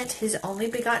God sent his only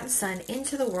begotten Son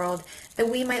into the world, that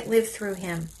we might live through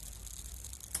him.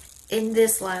 In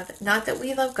this love, not that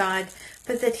we love God,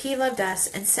 but that he loved us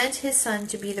and sent his Son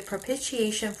to be the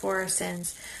propitiation for our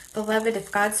sins. Beloved,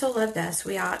 if God so loved us,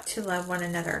 we ought to love one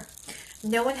another.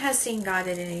 No one has seen God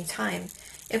at any time.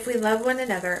 If we love one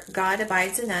another, God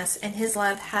abides in us, and his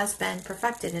love has been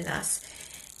perfected in us.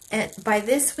 And by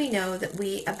this we know that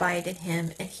we abide in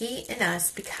him, and he in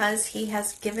us, because he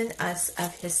has given us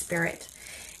of his Spirit.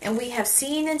 And we have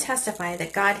seen and testify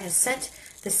that God has sent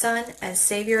the Son as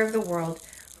Savior of the world.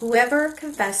 Whoever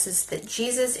confesses that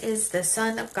Jesus is the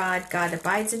Son of God, God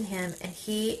abides in him, and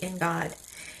he in God.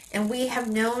 And we have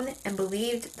known and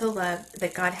believed the love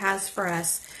that God has for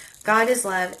us. God is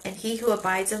love, and he who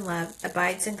abides in love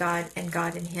abides in God, and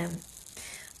God in him.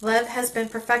 Love has been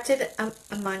perfected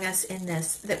among us in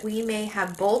this, that we may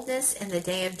have boldness in the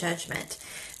day of judgment.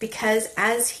 Because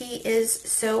as he is,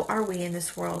 so are we in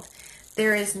this world.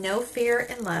 There is no fear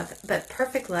in love, but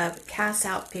perfect love casts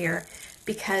out fear,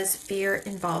 because fear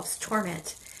involves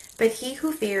torment. But he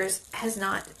who fears has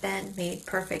not been made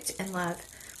perfect in love.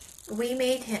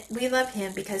 We love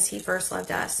him because he first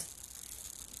loved us.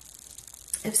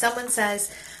 If someone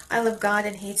says, I love God,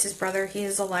 and hates his brother, he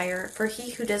is a liar. For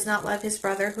he who does not love his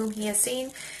brother whom he has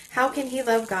seen, how can he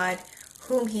love God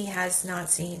whom he has not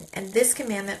seen? And this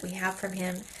commandment we have from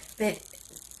him,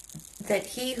 that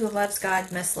he who loves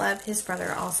God must love his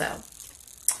brother also.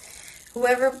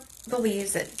 Whoever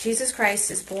believes that Jesus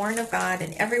Christ is born of God,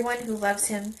 and everyone who loves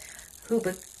him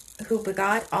who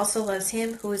begot also loves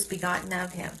him who is begotten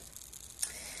of him.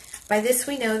 By this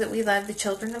we know that we love the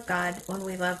children of God, when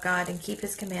we love God and keep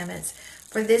his commandments.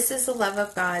 For this is the love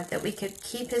of God, that we could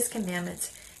keep his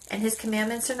commandments. And his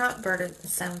commandments are not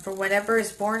burdensome, for whatever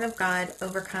is born of God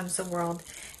overcomes the world.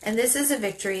 And this is a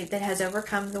victory that has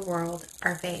overcome the world,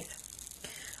 our faith.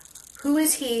 Who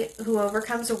is he who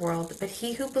overcomes the world but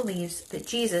he who believes that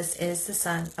Jesus is the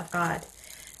Son of God?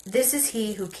 This is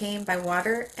he who came by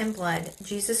water and blood,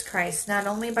 Jesus Christ, not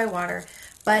only by water,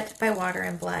 but by water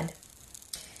and blood.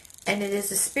 And it is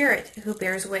the Spirit who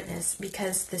bears witness,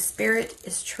 because the Spirit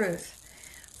is truth.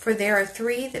 For there are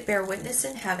three that bear witness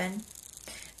in heaven,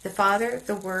 the Father,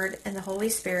 the Word, and the Holy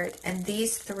Spirit, and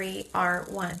these three are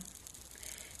one.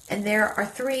 And there are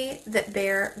three that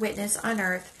bear witness on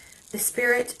earth, the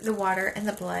Spirit, the water, and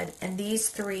the blood, and these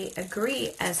three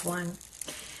agree as one.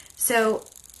 So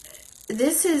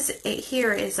this is,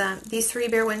 these three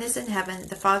bear witness in heaven,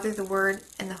 the Father, the Word,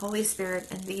 and the Holy Spirit,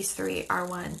 and these three are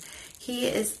one.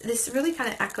 This really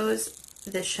kind of echoes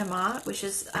the Shema, which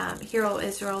is, Hear, O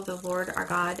Israel, the Lord our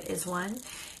God is one.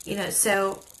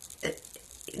 So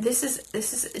this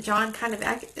is John kind of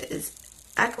is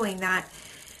echoing that,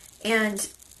 and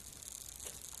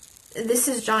this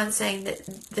is John saying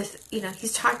that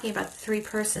he's talking about the three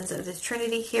persons of the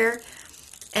Trinity here,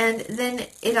 and then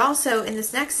it also in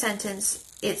this next sentence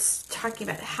it's talking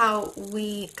about how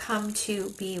we come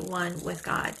to be one with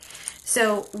God.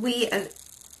 So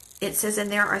it says,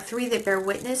 and there are three that bear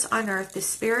witness on earth, the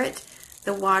Spirit,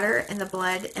 the water, and the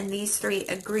blood, and these three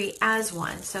agree as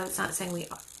one. So it's not saying we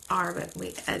are, but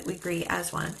we agree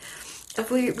as one. If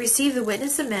we receive the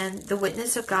witness of men, the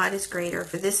witness of God is greater,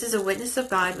 for this is a witness of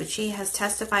God which he has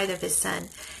testified of his Son.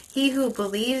 He who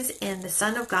believes in the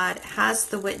Son of God has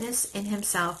the witness in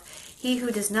himself. He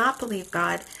who does not believe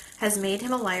God has made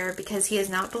him a liar, because he has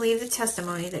not believed the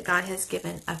testimony that God has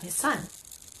given of his Son.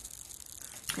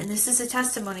 And this is a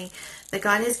testimony that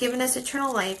God has given us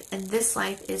eternal life, and this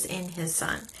life is in his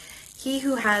Son. He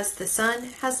who has the Son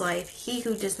has life. He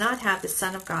who does not have the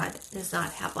Son of God does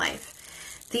not have life.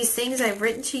 These things I have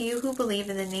written to you who believe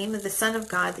in the name of the Son of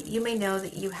God, that you may know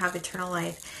that you have eternal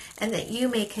life, and that you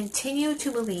may continue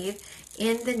to believe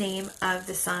in the name of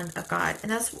the Son of God.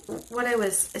 And that's what I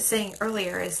was saying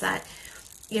earlier, is that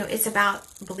it's about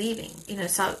believing.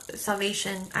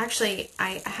 Salvation. Actually,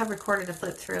 I have recorded a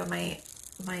flip through of my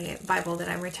Bible that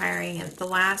I'm retiring, and the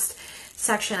last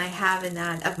section I have in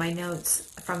that of my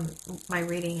notes from my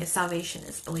reading is salvation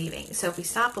is believing. So if we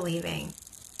stop believing,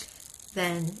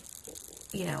 then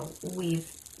we're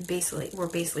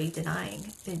basically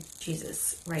denying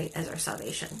Jesus, right, as our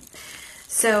salvation.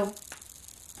 So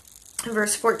in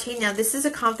verse 14, now this is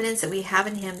a confidence that we have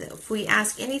in him, that if we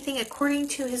ask anything according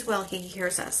to his will, he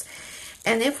hears us.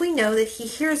 And if we know that he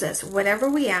hears us, whatever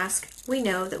we ask, we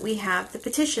know that we have the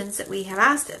petitions that we have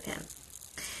asked of him.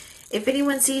 If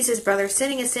anyone sees his brother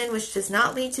sinning a sin which does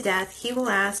not lead to death, he will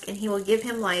ask, and he will give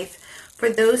him life. For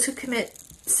those who commit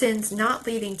sins not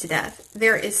leading to death,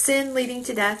 there is sin leading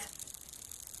to death.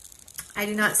 I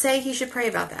do not say he should pray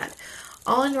about that.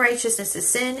 All unrighteousness is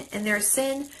sin, and there is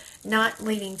sin not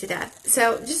leading to death.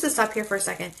 So just to stop here for a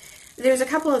second, there's a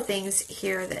couple of things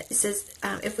here that it says,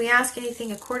 if we ask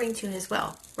anything according to his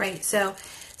will, right? So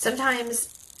sometimes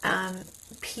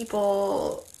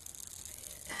people,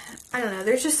 I don't know,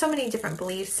 there's just so many different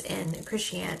beliefs in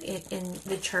Christianity, in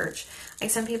the church. Like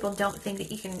some people don't think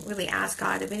that you can really ask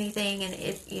God of anything, and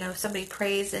if somebody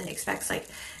prays and expects like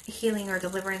healing or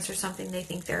deliverance or something, they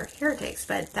think they're heretics.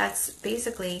 But that's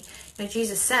basically,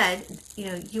 Jesus said,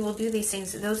 you will do these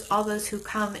things. All those who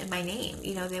come in my name,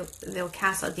 they'll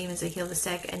cast out demons, they heal the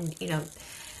sick, and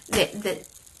that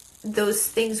those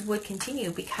things would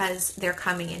continue because they're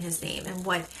coming in his name. And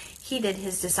what he did,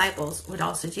 his disciples would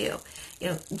also do.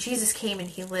 Jesus came and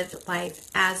he lived life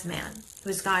as man. It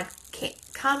was God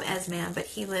come as man, but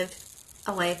he lived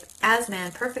a life as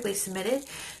man, perfectly submitted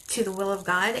to the will of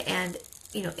God. And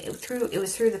it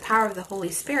was through the power of the Holy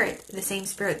Spirit, the same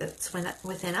Spirit that's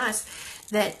within us,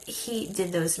 that he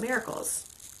did those miracles.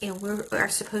 We are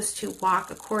supposed to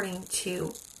walk according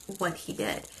to what he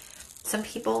did. Some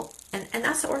people, and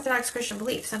that's the Orthodox Christian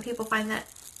belief, some people find that,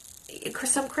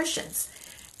 some Christians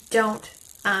don't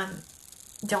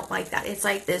like that. It's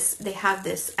like this, they have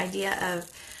this idea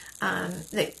of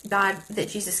that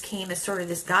Jesus came as sort of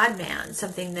this God-man,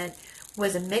 something that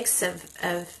was a mix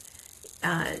of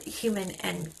human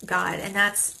and God, and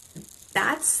that's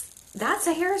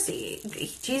a heresy.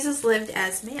 Jesus lived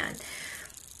as man.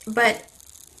 But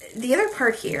the other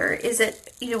part here is that,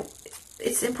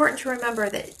 it's important to remember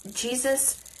that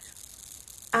Jesus,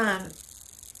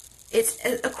 it's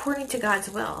according to God's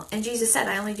will. And Jesus said,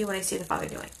 I only do what I see the Father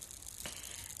doing.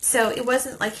 So it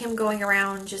wasn't like him going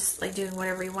around just like doing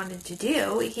whatever he wanted to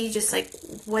do. He just like,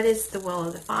 what is the will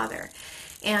of the Father?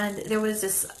 And there was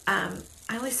this, I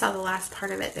only saw the last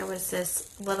part of it. There was this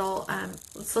little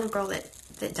girl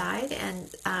that died,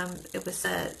 and it was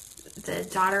the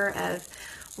daughter of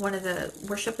one of the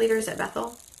worship leaders at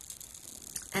Bethel.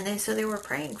 And they were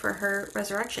praying for her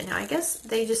resurrection. Now, I guess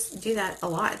they just do that a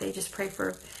lot. They just pray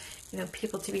for,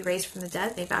 people to be raised from the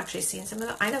dead. They've actually seen some of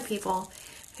them. I know people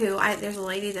who, there's a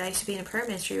lady that I used to be in a prayer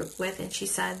ministry with, and she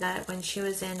said that when she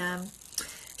was in,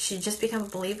 she'd just become a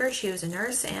believer. She was a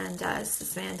nurse, and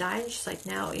this man died. And she's like,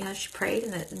 no, she prayed,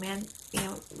 and the man,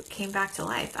 came back to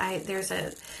life. There's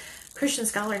a Christian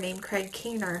scholar named Craig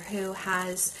Keener who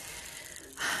has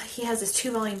this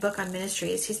 2-volume book on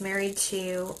ministries. He's married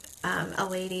to a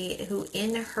lady who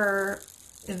in her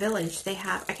village, they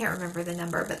have, I can't remember the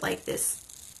number, but like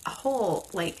a whole,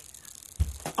 like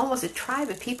almost a tribe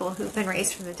of people who've been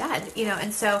raised from the dead,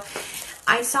 and so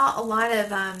I saw a lot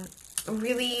of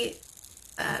really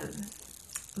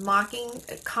mocking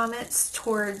comments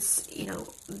towards,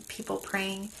 people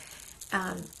praying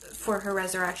for her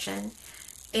resurrection.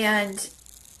 And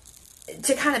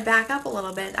to kind of back up a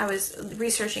little bit, I was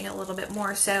researching a little bit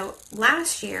more. So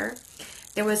last year,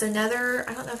 there was another,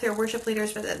 I don't know if they were worship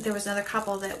leaders, but there was another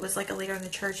couple that was like a leader in the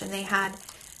church, and they had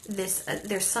this,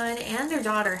 their son and their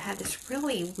daughter had this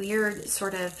really weird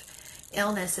sort of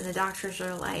illness, and the doctors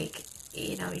are like,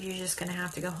 you're just going to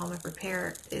have to go home and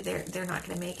prepare. They're not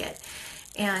going to make it.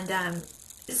 And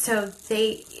so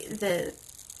the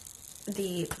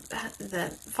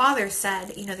father said,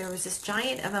 there was this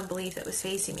giant of unbelief that was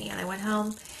facing me, and I went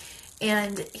home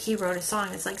and he wrote a song.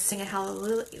 It's like Sing a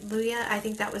Hallelujah. I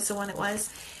think that was the one it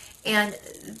was. And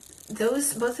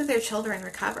both of their children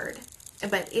recovered,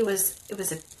 but it was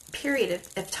a period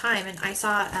of time. And I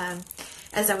saw,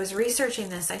 as I was researching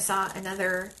this, I saw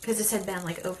another, because this had been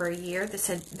like over a year, this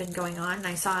had been going on, and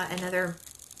I saw another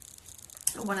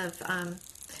one of, I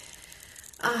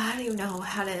don't even know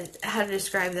how to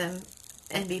describe them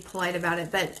and be polite about it,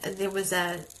 but there was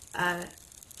a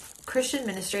Christian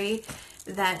ministry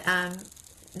that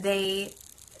they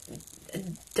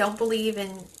don't believe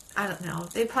in, I don't know.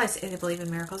 They probably say they believe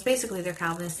in miracles. Basically, they're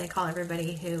Calvinists. They call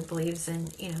everybody who believes in,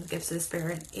 gifts of the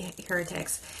Spirit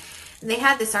heretics. And they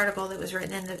had this article that was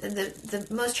written, and the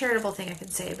most charitable thing I can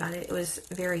say about it, it was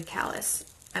very callous.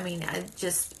 I mean,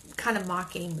 just kind of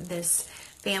mocking this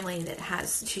family that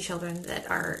has 2 children that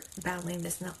are battling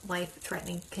this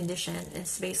life-threatening condition.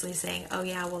 It's basically saying, oh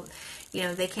yeah, well,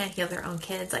 they can't heal their own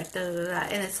kids, like, da, da, da.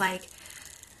 And it's like,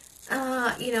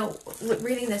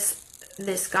 reading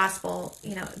this gospel,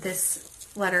 this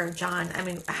letter of John, I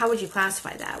mean, how would you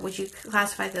classify that? Would you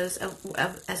classify those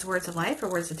as words of life or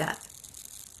words of death?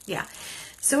 Yeah.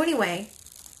 So anyway,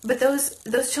 but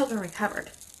those children recovered,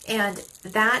 and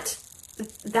that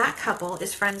couple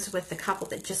is friends with the couple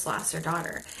that just lost their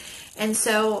daughter. And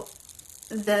so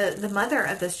the mother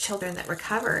of those children that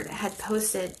recovered had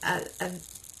posted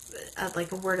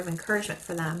a word of encouragement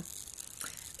for them,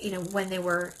 when they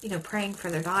were, praying for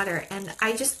their daughter. And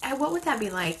what would that be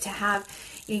like to have,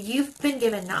 you've been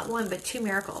given not 1, but 2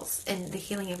 miracles in the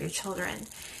healing of your children.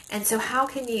 And so how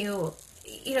can you,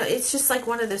 it's just like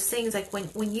one of those things, like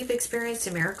when you've experienced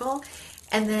a miracle,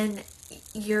 and then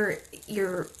you're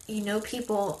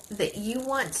people that you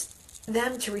want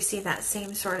them to receive that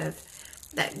same sort of,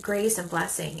 that grace and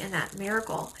blessing and that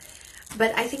miracle.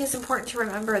 But I think it's important to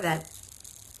remember that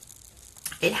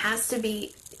it has to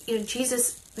be,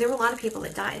 Jesus, there were a lot of people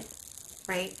that died,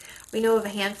 right? We know of a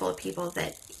handful of people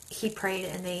that he prayed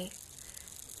and they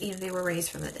were raised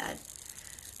from the dead.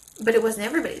 But it wasn't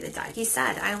everybody that died. He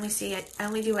said, I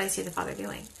only do what I see the Father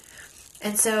doing.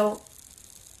 And so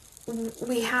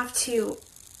we have to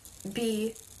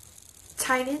be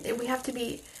tied in. We have to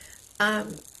be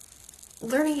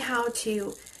learning how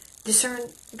to discern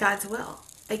God's will.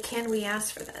 Like, can we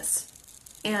ask for this?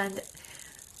 And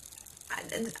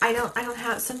I don't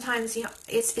have, sometimes,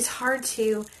 it's hard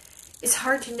to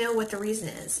know what the reason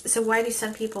is. So why do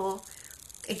some people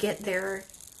get their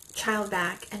child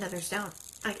back and others don't?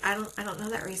 I don't know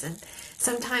that reason.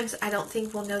 Sometimes I don't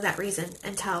think we'll know that reason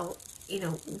until,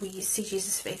 we see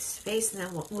Jesus face to face, and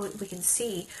then we can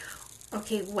see,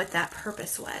 okay, what that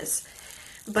purpose was.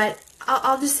 But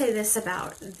I'll just say this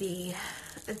about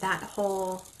that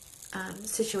whole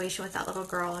situation with that little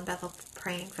girl in Bethel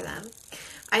praying for them.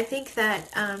 I think that,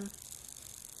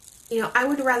 I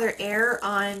would rather err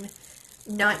on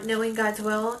not knowing God's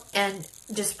will and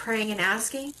just praying and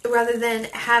asking, rather than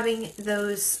having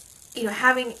those,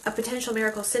 having a potential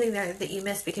miracle sitting there that you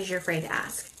missed because you're afraid to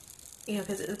ask.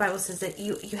 Because the Bible says that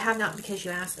you have not because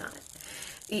you ask not.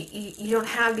 You don't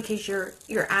have because you're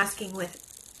asking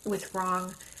with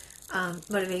wrong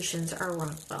motivations or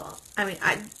wrong will. I mean,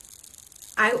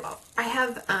 I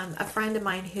have a friend of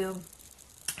mine who,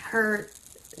 her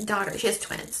daughter, she has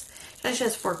twins. She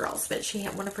has 4 girls, but she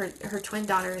had one of her twin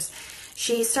daughters.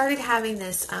 She started having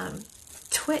this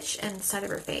twitch inside of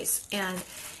her face, and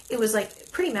it was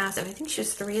like pretty massive. I think she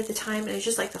was 3 at the time, and it was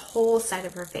just like the whole side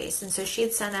of her face. And so she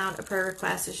had sent out a prayer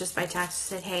request. It was just by text,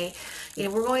 said, hey,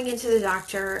 we're going into the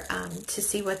doctor to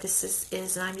see what this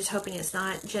is, and I'm just hoping it's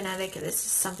not genetic. This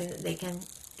is something that they can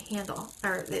handle,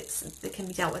 or that can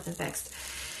be dealt with and fixed.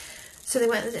 So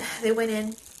they went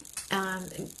in,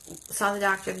 saw the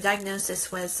doctor. The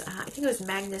diagnosis was, I think it was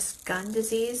Marcus Gunn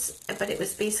disease, but it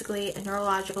was basically a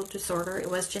neurological disorder. It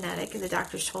was genetic, and the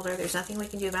doctors told her there's nothing we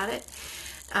can do about it.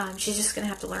 She's just going to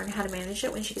have to learn how to manage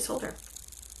it when she gets older.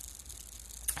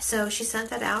 So she sent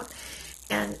that out,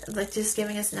 and just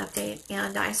giving us an update.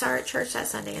 And I saw her at church that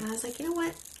Sunday, and I was like, you know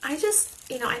what? I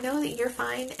just, I know that you're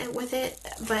fine with it,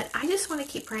 but I just want to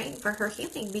keep praying for her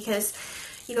healing, because,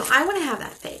 I want to have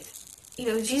that faith.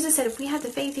 Jesus said if we had the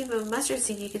faith even of a mustard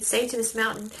seed, you could say to this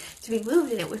mountain to be moved,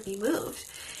 and it would be moved.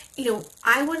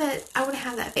 I want to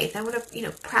have that faith. I want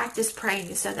to, practice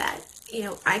praying so that,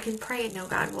 I can pray and know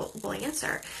God will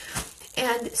answer.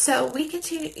 And so we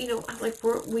continue,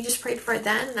 we just prayed for it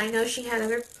then, and I know she had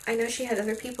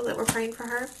other people that were praying for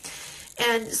her.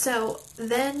 And so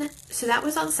that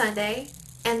was on Sunday,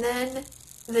 and then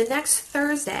the next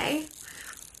Thursday,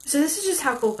 so this is just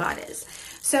how cool God is.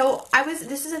 So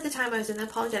this is at the time I was in the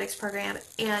apologetics program,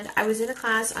 and I was in a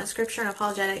class on scripture and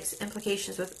apologetics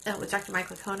implications with Dr.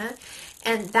 Michael Kona.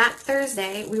 And that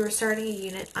Thursday, we were starting a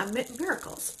unit on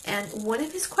miracles. And one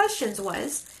of his questions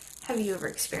was, have you ever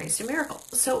experienced a miracle?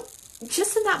 So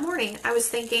just in that morning, I was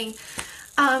thinking,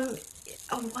 well,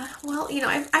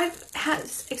 I've had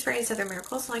experienced other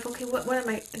miracles. I'm like, okay, what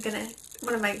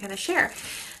am I gonna share?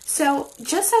 So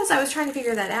just as I was trying to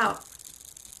figure that out,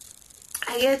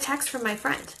 I get a text from my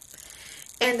friend,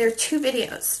 and there are 2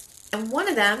 videos, and one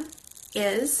of them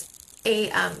is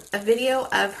a video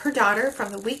of her daughter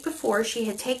from the week before. She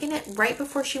had taken it right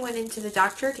before she went into the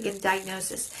doctor to get the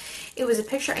diagnosis. It was a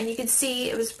picture, and you could see,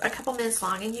 it was a couple minutes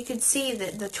long, and you could see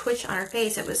the twitch on her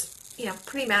face. It was,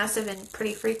 pretty massive and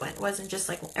pretty frequent. It wasn't just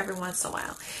like every once in a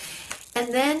while.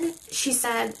 And then she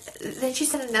said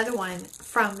another one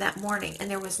from that morning,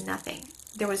 and there was nothing.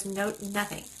 There was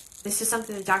nothing. This is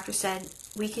something the doctor said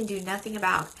we can do nothing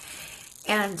about.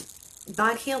 And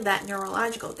God healed that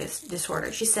neurological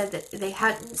disorder. She said that they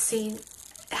hadn't seen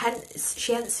it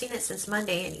since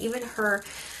Monday, and even her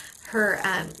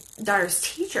daughter's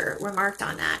teacher remarked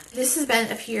on that. This has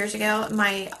been a few years ago.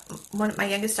 My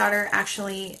youngest daughter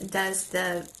actually does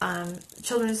the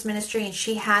children's ministry, and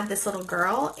she had this little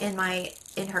girl in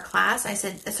her class.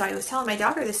 So I was telling my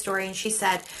daughter this story, and she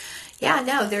said, yeah,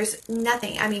 no, there's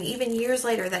nothing. I mean, even years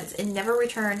later, it never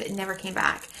returned, it never came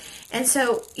back. And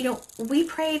so, we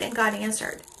prayed and God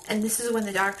answered. And this is when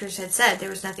the doctors had said there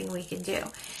was nothing we can do.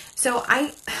 So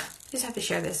I just have to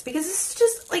share this, because this is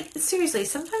just like, seriously,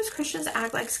 sometimes Christians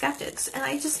act like skeptics. And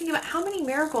I just think about how many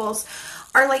miracles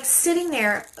are like sitting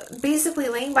there, basically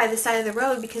laying by the side of the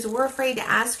road because we're afraid to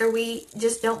ask, or we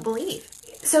just don't believe.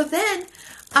 So then,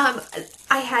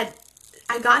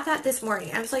 I got that this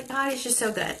morning. I was like, God is just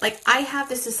so good. Like, I have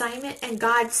this assignment, and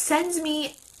God sends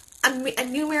me a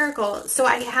new miracle, so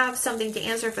I have something to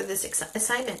answer for this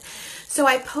assignment. So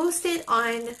I posted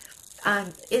on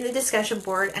in the discussion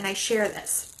board, and I share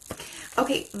this.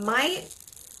 Okay, my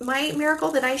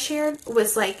miracle that I shared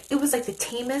was like, it was like the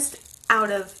tamest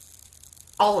out of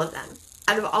all of them.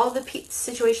 Out of all the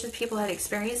situations people had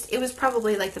experienced, it was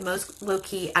probably like the most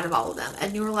low-key out of all of them. A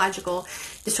neurological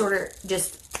disorder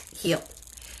just healed.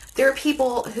 There are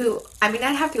people who, I'd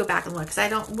have to go back and look, because I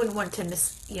wouldn't want to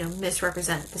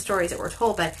misrepresent the stories that were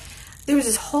told, but there was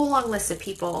this whole long list of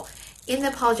people in the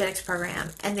apologetics program,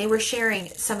 and they were sharing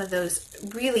some of those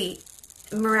really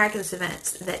miraculous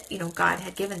events that, God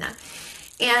had given them.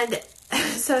 And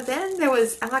so then there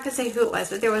was, I'm not going to say who it was,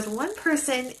 but there was one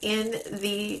person in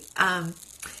the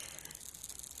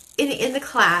in the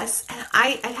class, and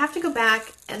I'd have to go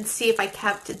back and see if I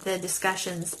kept the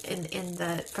discussions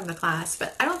from the class,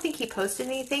 but I don't think he posted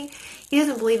anything. He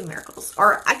doesn't believe in miracles,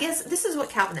 or I guess this is what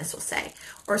Calvinists will say,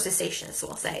 or cessationists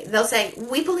will say. They'll say,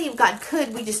 we believe God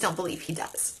could, we just don't believe he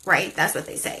does, right? That's what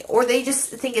they say. Or they just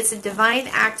think it's a divine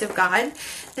act of God,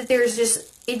 that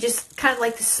it just kind of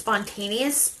like the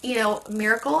spontaneous,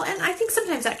 miracle. And I think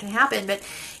sometimes that can happen, but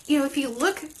if you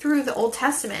look through the Old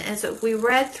Testament, and so if we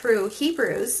read through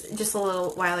Hebrews just a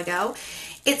little while ago,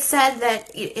 it said that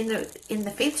in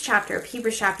the 5th chapter of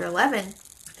Hebrews chapter 11,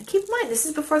 and keep in mind, this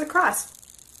is before the cross,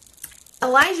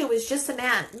 Elijah was just a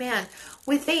man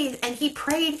with faith, and he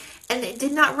prayed, and it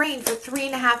did not rain for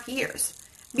 3.5 years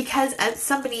because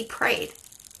somebody prayed.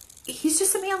 He's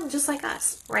just a man just like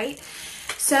us, right?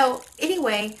 So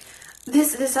anyway,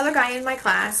 this other guy in my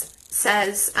class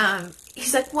says,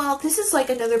 he's like, well, this is like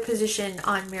another position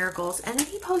on miracles. And then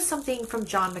he posts something from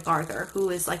John MacArthur, who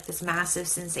is like this massive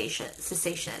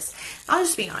cessationist. I'll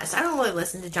just be honest, I don't really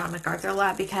listen to John MacArthur a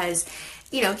lot because,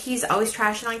 he's always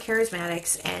trashing on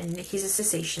charismatics, and he's a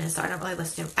cessationist, so I don't really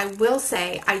listen to him. I will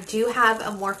say, I do have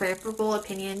a more favorable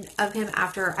opinion of him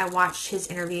after I watched his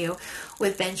interview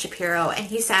with Ben Shapiro, and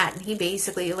he sat and he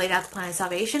basically laid out the plan of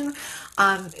salvation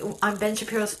on Ben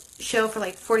Shapiro's show for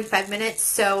like 45 minutes.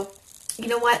 So, you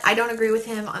know what? I don't agree with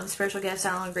him on spiritual gifts.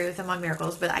 I don't agree with him on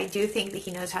miracles, but I do think that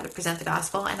he knows how to present the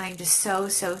gospel, and I'm just so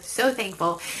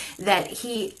thankful that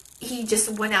he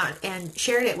just went out and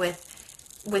shared it with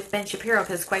Ben Shapiro,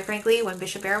 because quite frankly, when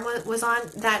Bishop Barron was on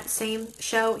that same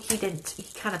show, he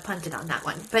kind of punted on that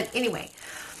one. But anyway,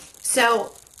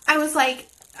 so I kind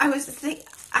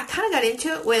of got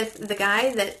into it with the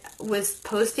guy that was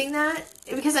posting that,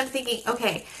 because I'm thinking,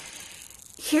 okay,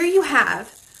 here you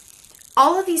have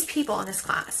all of these people in this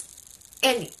class,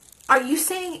 and are you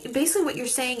saying, basically what you're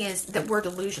saying is that we're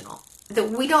delusional,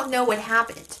 that we don't know what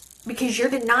happened, because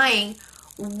you're denying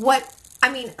what,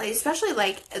 especially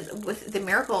like with the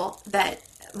miracle that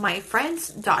my friend's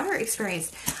daughter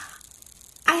experienced.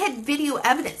 I had video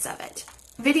evidence of it.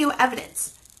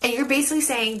 And you're basically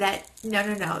saying that,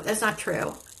 no, that's not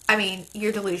true.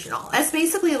 You're delusional. That's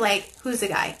basically like, who's the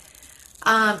guy?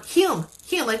 Hume,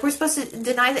 like we're supposed to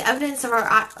deny the evidence of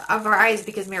our eyes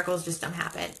because miracles just don't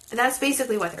happen. And that's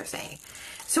basically what they're saying.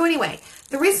 So anyway,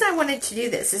 the reason I wanted to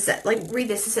do this is that, read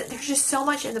this, is that there's just so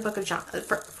much in the book of John,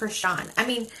 First John.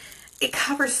 It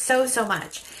covers so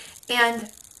much.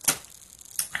 And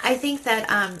I think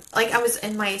that, I was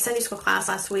in my Sunday school class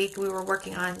last week, we were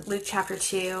working on Luke chapter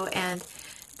 2, and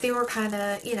they were kind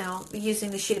of,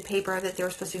 using the sheet of paper that they were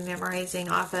supposed to be memorizing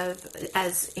off of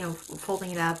as,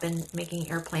 folding it up and making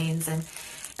airplanes. And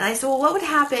I said, well, what would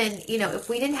happen, if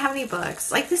we didn't have any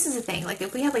books? Like, this is the thing. Like,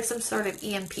 if we had, like, some sort of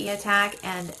EMP attack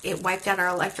and it wiped out our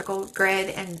electrical grid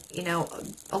and,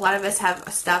 a lot of us have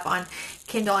stuff on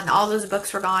Kindle and all those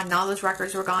books were gone and all those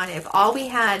records were gone. If all we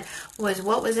had was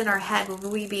what was in our head, would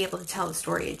we be able to tell the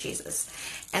story of Jesus?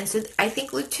 And so I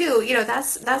think Luke 2,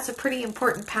 that's a pretty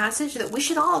important passage that we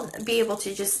should all be able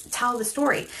to just tell the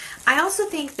story. I also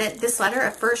think that this letter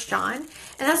of 1 John, and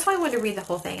that's why I wanted to read the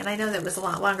whole thing, and I know that was a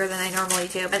lot longer than I normally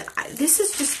do, but this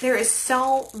is just, there is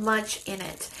so much in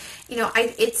it.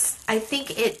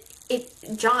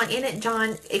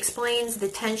 John explains the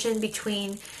tension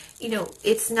between,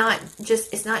 it's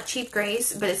not cheap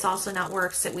grace, but it's also not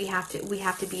works, that we have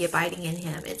to be abiding in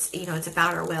him. It's, it's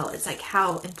about our will. It's like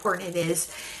how important it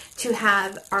is to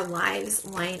have our lives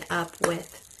line up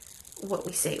with what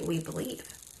we say we believe,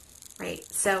 right?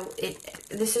 So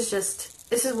this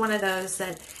is one of those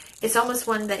that it's almost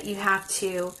one that you have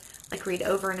to like read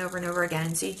over and over and over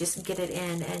again. So you just get it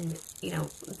in, and,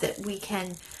 that we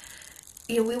can,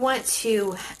 we want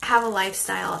to have a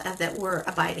lifestyle of that we're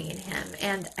abiding in him.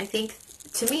 And I think,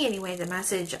 to me anyway, the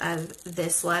message of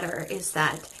this letter is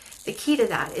that the key to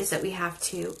that is that we have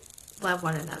to love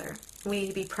one another. We need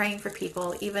to be praying for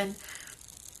people, even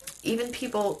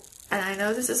people, and I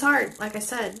know this is hard, like I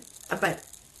said, but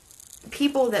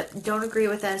people that don't agree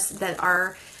with us, that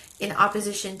are in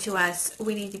opposition to us,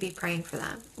 we need to be praying for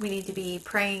them. We need to be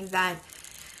praying that,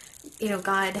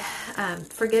 God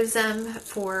forgives them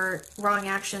for wrong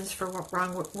actions, for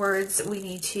wrong words. We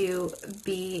need to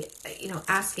be,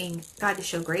 asking God to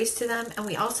show grace to them. And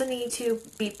we also need to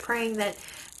be praying that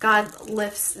God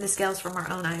lifts the scales from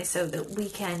our own eyes so that we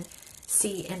can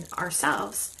see in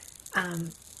ourselves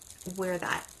where the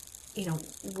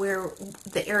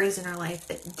areas in our life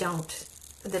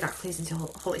that aren't pleasing to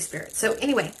the Holy Spirit. So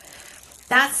anyway,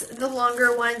 that's the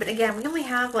longer one, but again, we only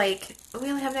have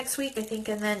next week, I think,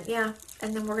 and then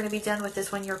we're going to be done with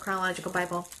this 1 Year Chronological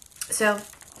Bible. So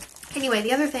anyway,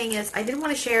 the other thing is, I did want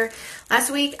to share,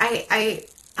 last week I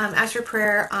asked for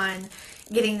prayer on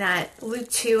getting that Luke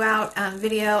 2 out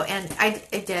video, and I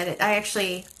did it. I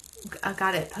actually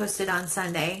got it posted on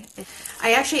Sunday.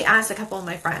 I actually asked a couple of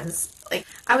my friends, like,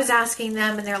 I was asking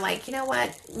them, and they're like, you know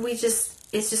what,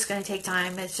 it's just going to take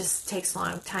time. It just takes a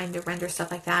long time to render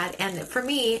stuff like that. And for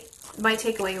me, my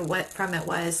takeaway from it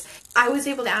was, I was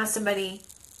able to ask somebody,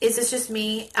 is this just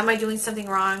me? Am I doing something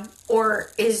wrong?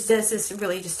 Or does this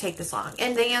really just take this long?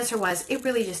 And the answer was, it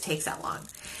really just takes that long.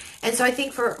 And so I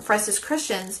think for us as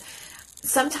Christians,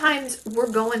 sometimes we're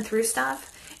going through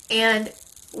stuff and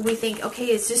we think, okay,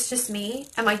 is this just me?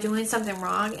 Am I doing something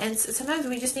wrong? And sometimes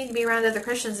we just need to be around other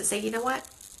Christians that say, you know what?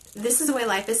 This is the way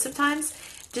life is sometimes.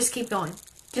 Just keep going.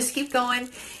 Just keep going.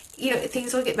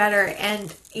 Things will get better,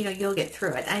 and, you'll get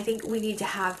through it. I think we need to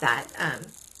have that.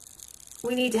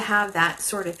 We need to have that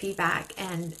sort of feedback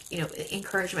and,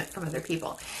 encouragement from other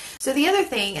people. So the other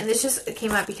thing, and this just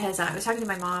came up because I was talking to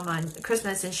my mom on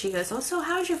Christmas, and she goes, oh, so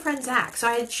how's your friend Zach? So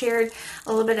I had shared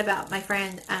a little bit about my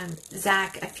friend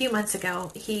Zach a few months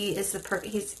ago. He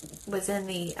was in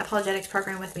the apologetics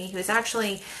program with me. He was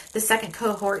actually the second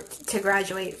cohort to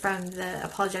graduate from the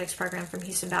apologetics program from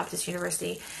Houston Baptist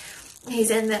University. He's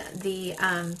in the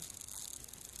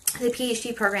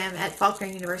PhD program at Faulkner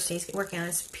University. He's working on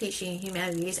his PhD in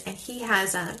humanities, and he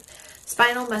has a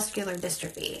spinal muscular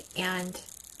dystrophy, and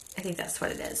I think that's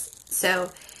what it is.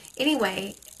 So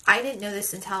anyway, I didn't know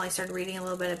this until I started reading a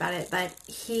little bit about it, but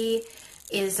he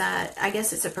is, I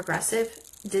guess it's a progressive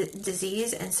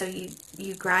disease, and so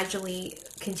you gradually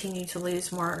continue to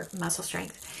lose more muscle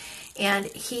strength. And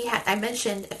I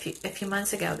mentioned a few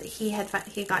months ago that he had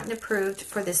gotten approved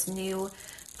for this new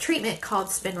treatment called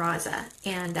Spinraza,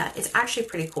 and it's actually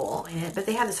pretty cool. But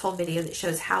they have this whole video that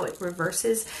shows how it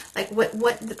reverses, like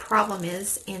what the problem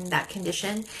is in that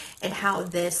condition, and how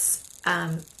this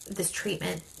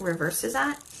treatment reverses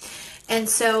that. And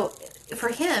so for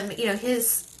him,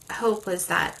 his hope was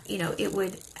that it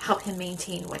would help him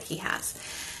maintain what he has.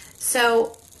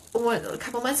 So a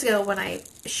couple months ago, when I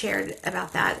shared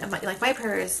about that, my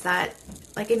prayer is that,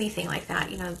 like anything like that,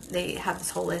 they have this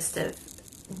whole list of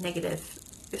negative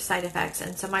side effects,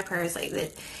 and so my prayer is like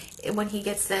that when he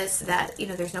gets this, that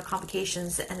there's no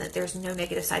complications, and that there's no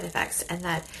negative side effects, and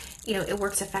that it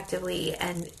works effectively,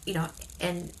 and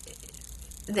and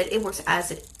that it works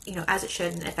as it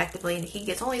should and effectively, and he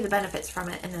gets only the benefits from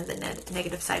it and then the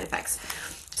negative side effects.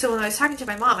 So when I was talking to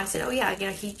my mom, I said, oh yeah,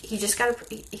 he just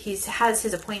has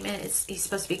his appointment. He's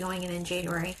supposed to be going in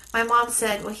January. My mom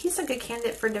said, well, he's a good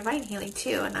candidate for divine healing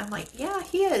too. And I'm like, yeah,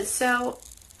 he is. So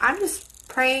I'm just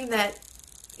praying that,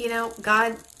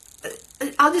 God,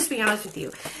 I'll just be honest with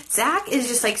you. Zach is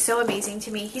just like so amazing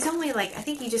to me. He's only like, I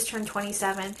think he just turned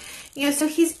 27, so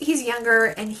he's younger,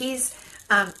 and he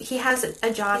has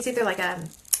a job. He's either like a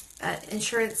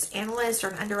insurance analyst or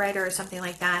an underwriter or something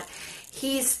like that.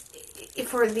 He's,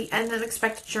 for the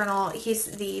Unexpected Journal, he's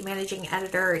the managing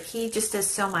editor. He just does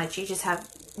so much. You just have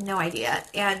no idea.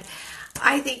 And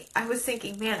I was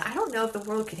thinking, man, I don't know if the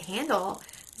world could handle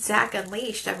Zach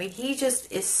Unleashed. I mean, he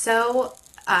just is so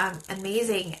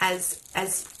amazing as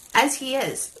he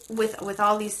is with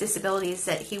all these disabilities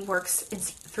that he works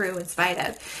through in spite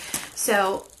of.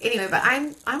 So anyway, but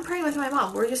I'm praying with my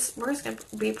mom. We're just gonna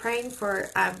be praying for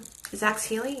Zach's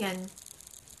healing. And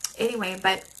anyway,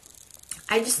 but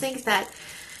I just think that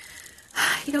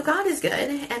God is good,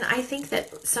 and I think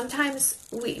that sometimes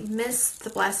we miss the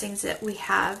blessings that we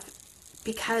have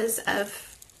because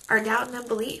of our doubt and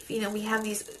unbelief.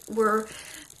 We're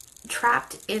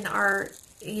trapped in our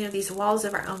these walls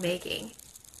of our own making.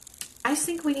 I just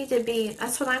think we need to be,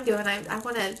 that's what I'm doing. I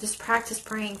want to just practice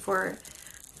praying for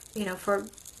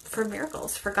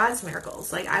miracles, for God's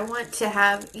miracles. Like, I want to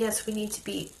have, yes, we need to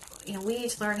be, we need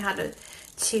to learn how to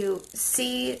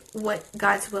see what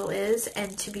God's will is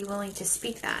and to be willing to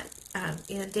speak that.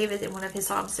 David in one of his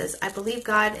psalms says, I believe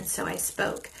God, and so I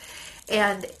spoke.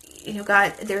 And,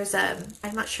 God, there's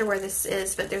I'm not sure where this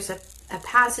is, but there's a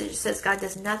passage that says God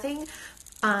does nothing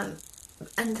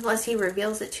unless he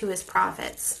reveals it to his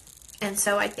prophets. And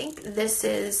so I think this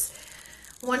is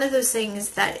one of those things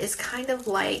that is kind of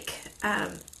like,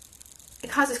 it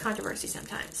causes controversy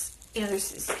sometimes.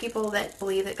 There's people that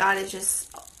believe that God is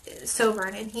just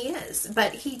sovereign, and he is,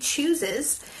 but he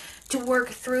chooses to work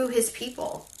through his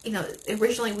people.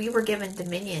 Originally we were given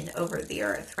dominion over the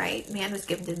earth, right? Man was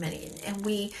given dominion, and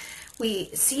we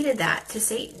ceded that to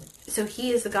Satan. So he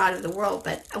is the God of the world.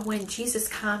 But when Jesus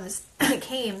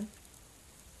came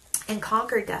and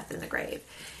conquered death and the grave,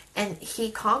 and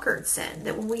he conquered sin,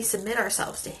 that when we submit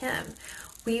ourselves to him,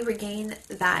 we regain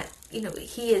that,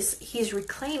 he's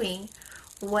reclaiming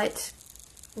what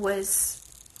was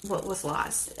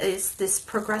lost. Is this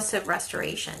progressive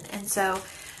restoration. And so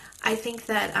I think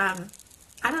that,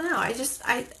 I don't know, I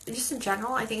just in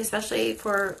general, I think especially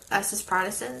for us as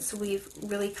Protestants, we've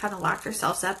really kind of locked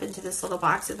ourselves up into this little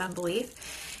box of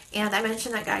unbelief. And I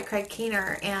mentioned that guy, Craig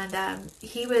Keener, and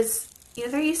he was,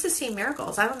 they're used to seeing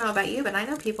miracles. I don't know about you, but I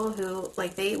know people who,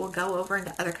 like, they will go over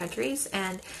into other countries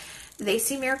and they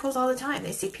see miracles all the time.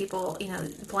 They see people,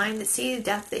 blind that see,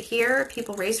 deaf that hear,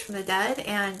 people raised from the dead.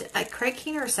 And Craig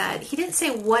Keener said, he didn't say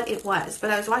what it was,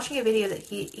 but I was watching a video that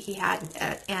he had,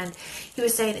 and he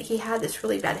was saying that he had this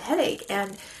really bad headache.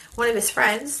 And one of his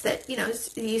friends that,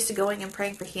 is used to going and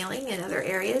praying for healing in other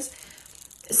areas,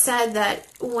 said that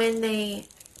when they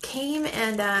came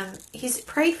and he's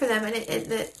prayed for them, and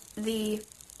the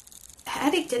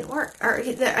headache didn't work, or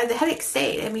the headache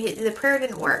stayed. I mean, the prayer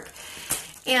didn't work.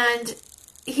 And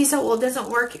he said, well, it doesn't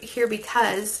work here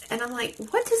because, and I'm like,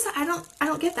 what does that, I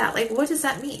don't get that. Like, what does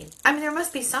that mean? I mean, there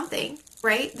must be something,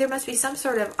 right? There must be some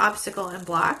sort of obstacle and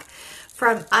block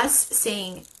from us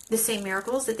seeing the same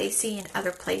miracles that they see in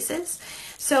other places.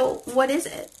 So what is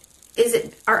it? Is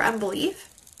it our unbelief?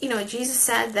 Jesus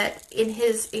said that in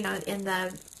his, in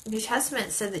the New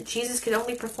Testament, said that Jesus could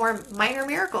only perform minor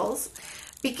miracles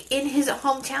in his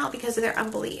hometown because of their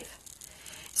unbelief.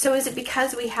 So is it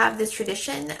because we have this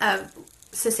tradition of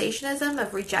cessationism,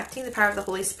 of rejecting the power of the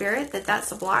Holy Spirit,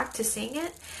 that's a block to seeing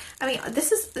it? I mean,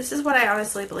 this is what I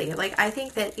honestly believe. Like, I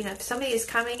think that, if somebody is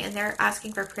coming and they're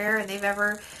asking for prayer and they've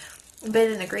ever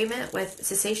been in agreement with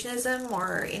cessationism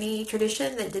or any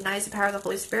tradition that denies the power of the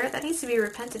Holy Spirit, that needs to be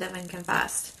repented of and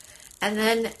confessed. And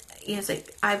then, it's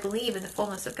like, I believe in the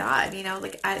fullness of God,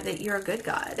 that you're a good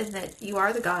God, and that you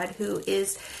are the God who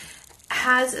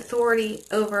has authority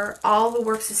over all the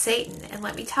works of Satan. And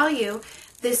let me tell you,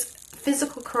 this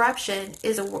physical corruption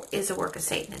is a work of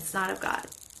Satan. It's not of God.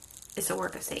 It's a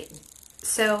work of Satan.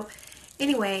 So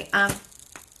anyway, I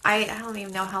don't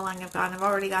even know how long I've gone. I've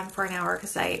already gone for an hour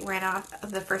because I ran off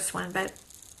of the first one, but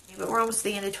we're almost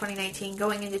at the end of 2019,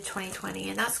 going into 2020,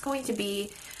 and that's going to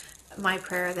be my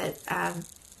prayer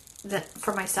that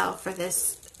for myself for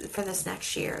this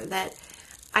next year, that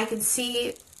I can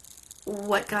see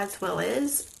what God's will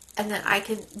is, and that I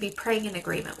can be praying in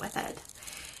agreement with it.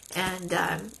 And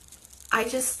I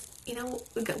just,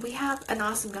 we have an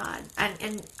awesome God,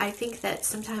 and I think that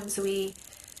sometimes we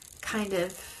kind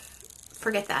of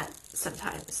forget that.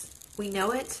 Sometimes we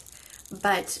know it,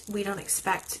 but we don't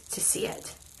expect to see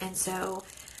it. And so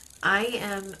I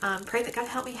am praying that God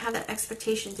help me have that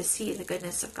expectation to see the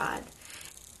goodness of God.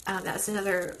 That's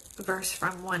another verse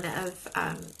from one of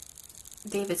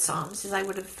David's Psalms, says, I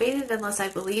would have fainted unless I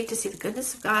believed to see the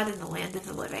goodness of God in the land of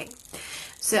the living.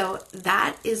 So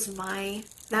that is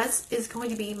going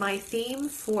to be my theme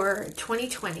for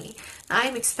 2020.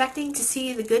 I'm expecting to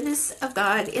see the goodness of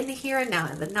God in the here and now,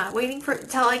 but not waiting for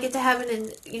until I get to heaven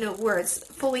and, where it's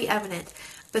fully evident,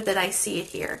 but that I see it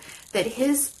here. That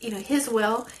His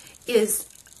will is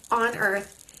on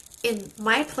earth, in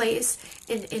my place,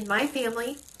 in my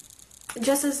family,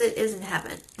 just as it is in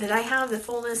heaven. That I have the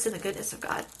fullness and the goodness of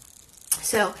God.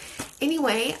 So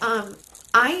anyway, I'm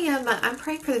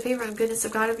praying for the favor and goodness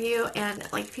of God of you, and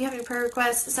if you have any prayer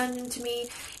requests, send them to me.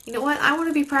 You know what? I want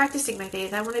to be practicing my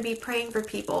faith. I want to be praying for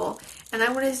people, and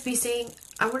I want to be seeing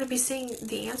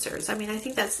the answers. I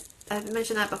think I've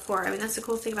mentioned that before. That's the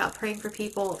cool thing about praying for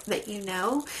people that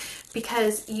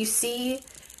because you see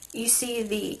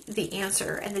the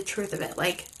answer and the truth of it.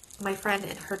 Like my friend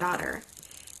and her daughter,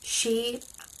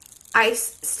 I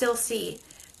still see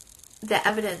the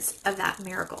evidence of that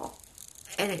miracle.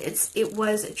 And it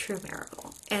was a true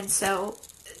miracle. And so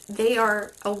they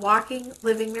are a walking,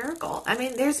 living miracle.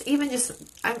 There's even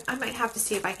I might have to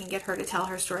see if I can get her to tell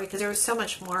her story, because there was so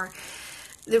much more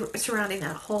surrounding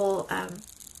that whole,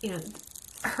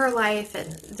 her life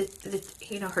and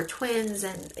the her twins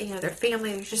and, their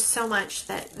family. There's just so much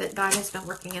that God has been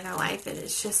working in their life. And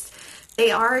it's just,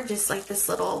 they are just like this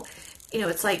little,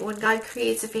 it's like when God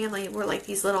creates a family, we're like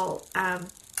these little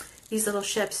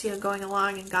ships, going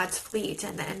along in God's fleet,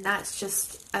 and that's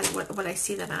just what I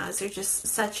see them as. They're just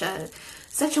such a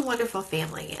wonderful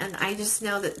family, and I just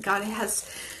know that God has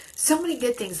so many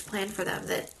good things planned for them,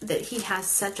 that He has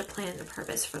such a plan and a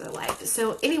purpose for their life.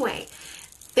 So anyway,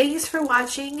 thanks for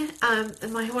watching.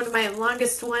 One of my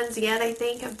longest ones yet, I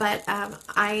think, but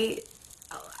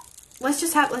let's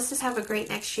just have a great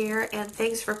next year, and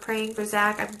thanks for praying for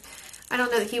Zach. I don't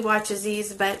know that he watches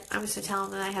these, but I'm just going to tell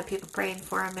him that I have people praying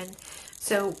for him. And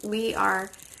so we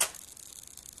are,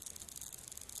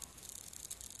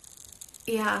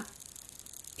 yeah,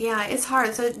 it's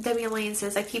hard. So Debbie Elaine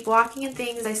says, I keep walking in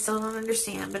things I still don't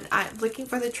understand, but I'm looking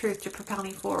for the truth to propel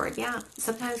me forward. Yeah,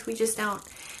 sometimes we just don't.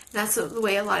 And that's the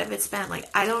way a lot of it's been.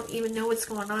 I don't even know what's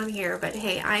going on here, but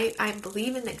hey, I'm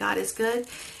believing that God is good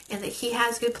and that He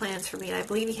has good plans for me. And I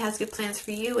believe He has good plans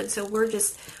for you. And so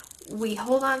we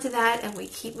hold on to that and we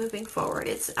keep moving forward.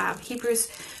 It's Hebrews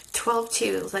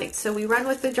 12:2. So we run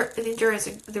with the endurance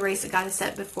of the race that God has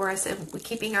set before us, and we're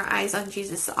keeping our eyes on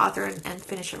Jesus, the author and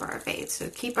finisher of our faith. So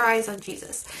keep our eyes on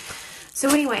Jesus. So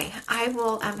anyway, I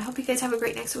will hope you guys have a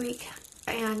great next week.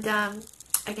 And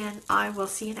again, I will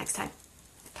see you next time.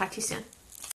 Talk to you soon.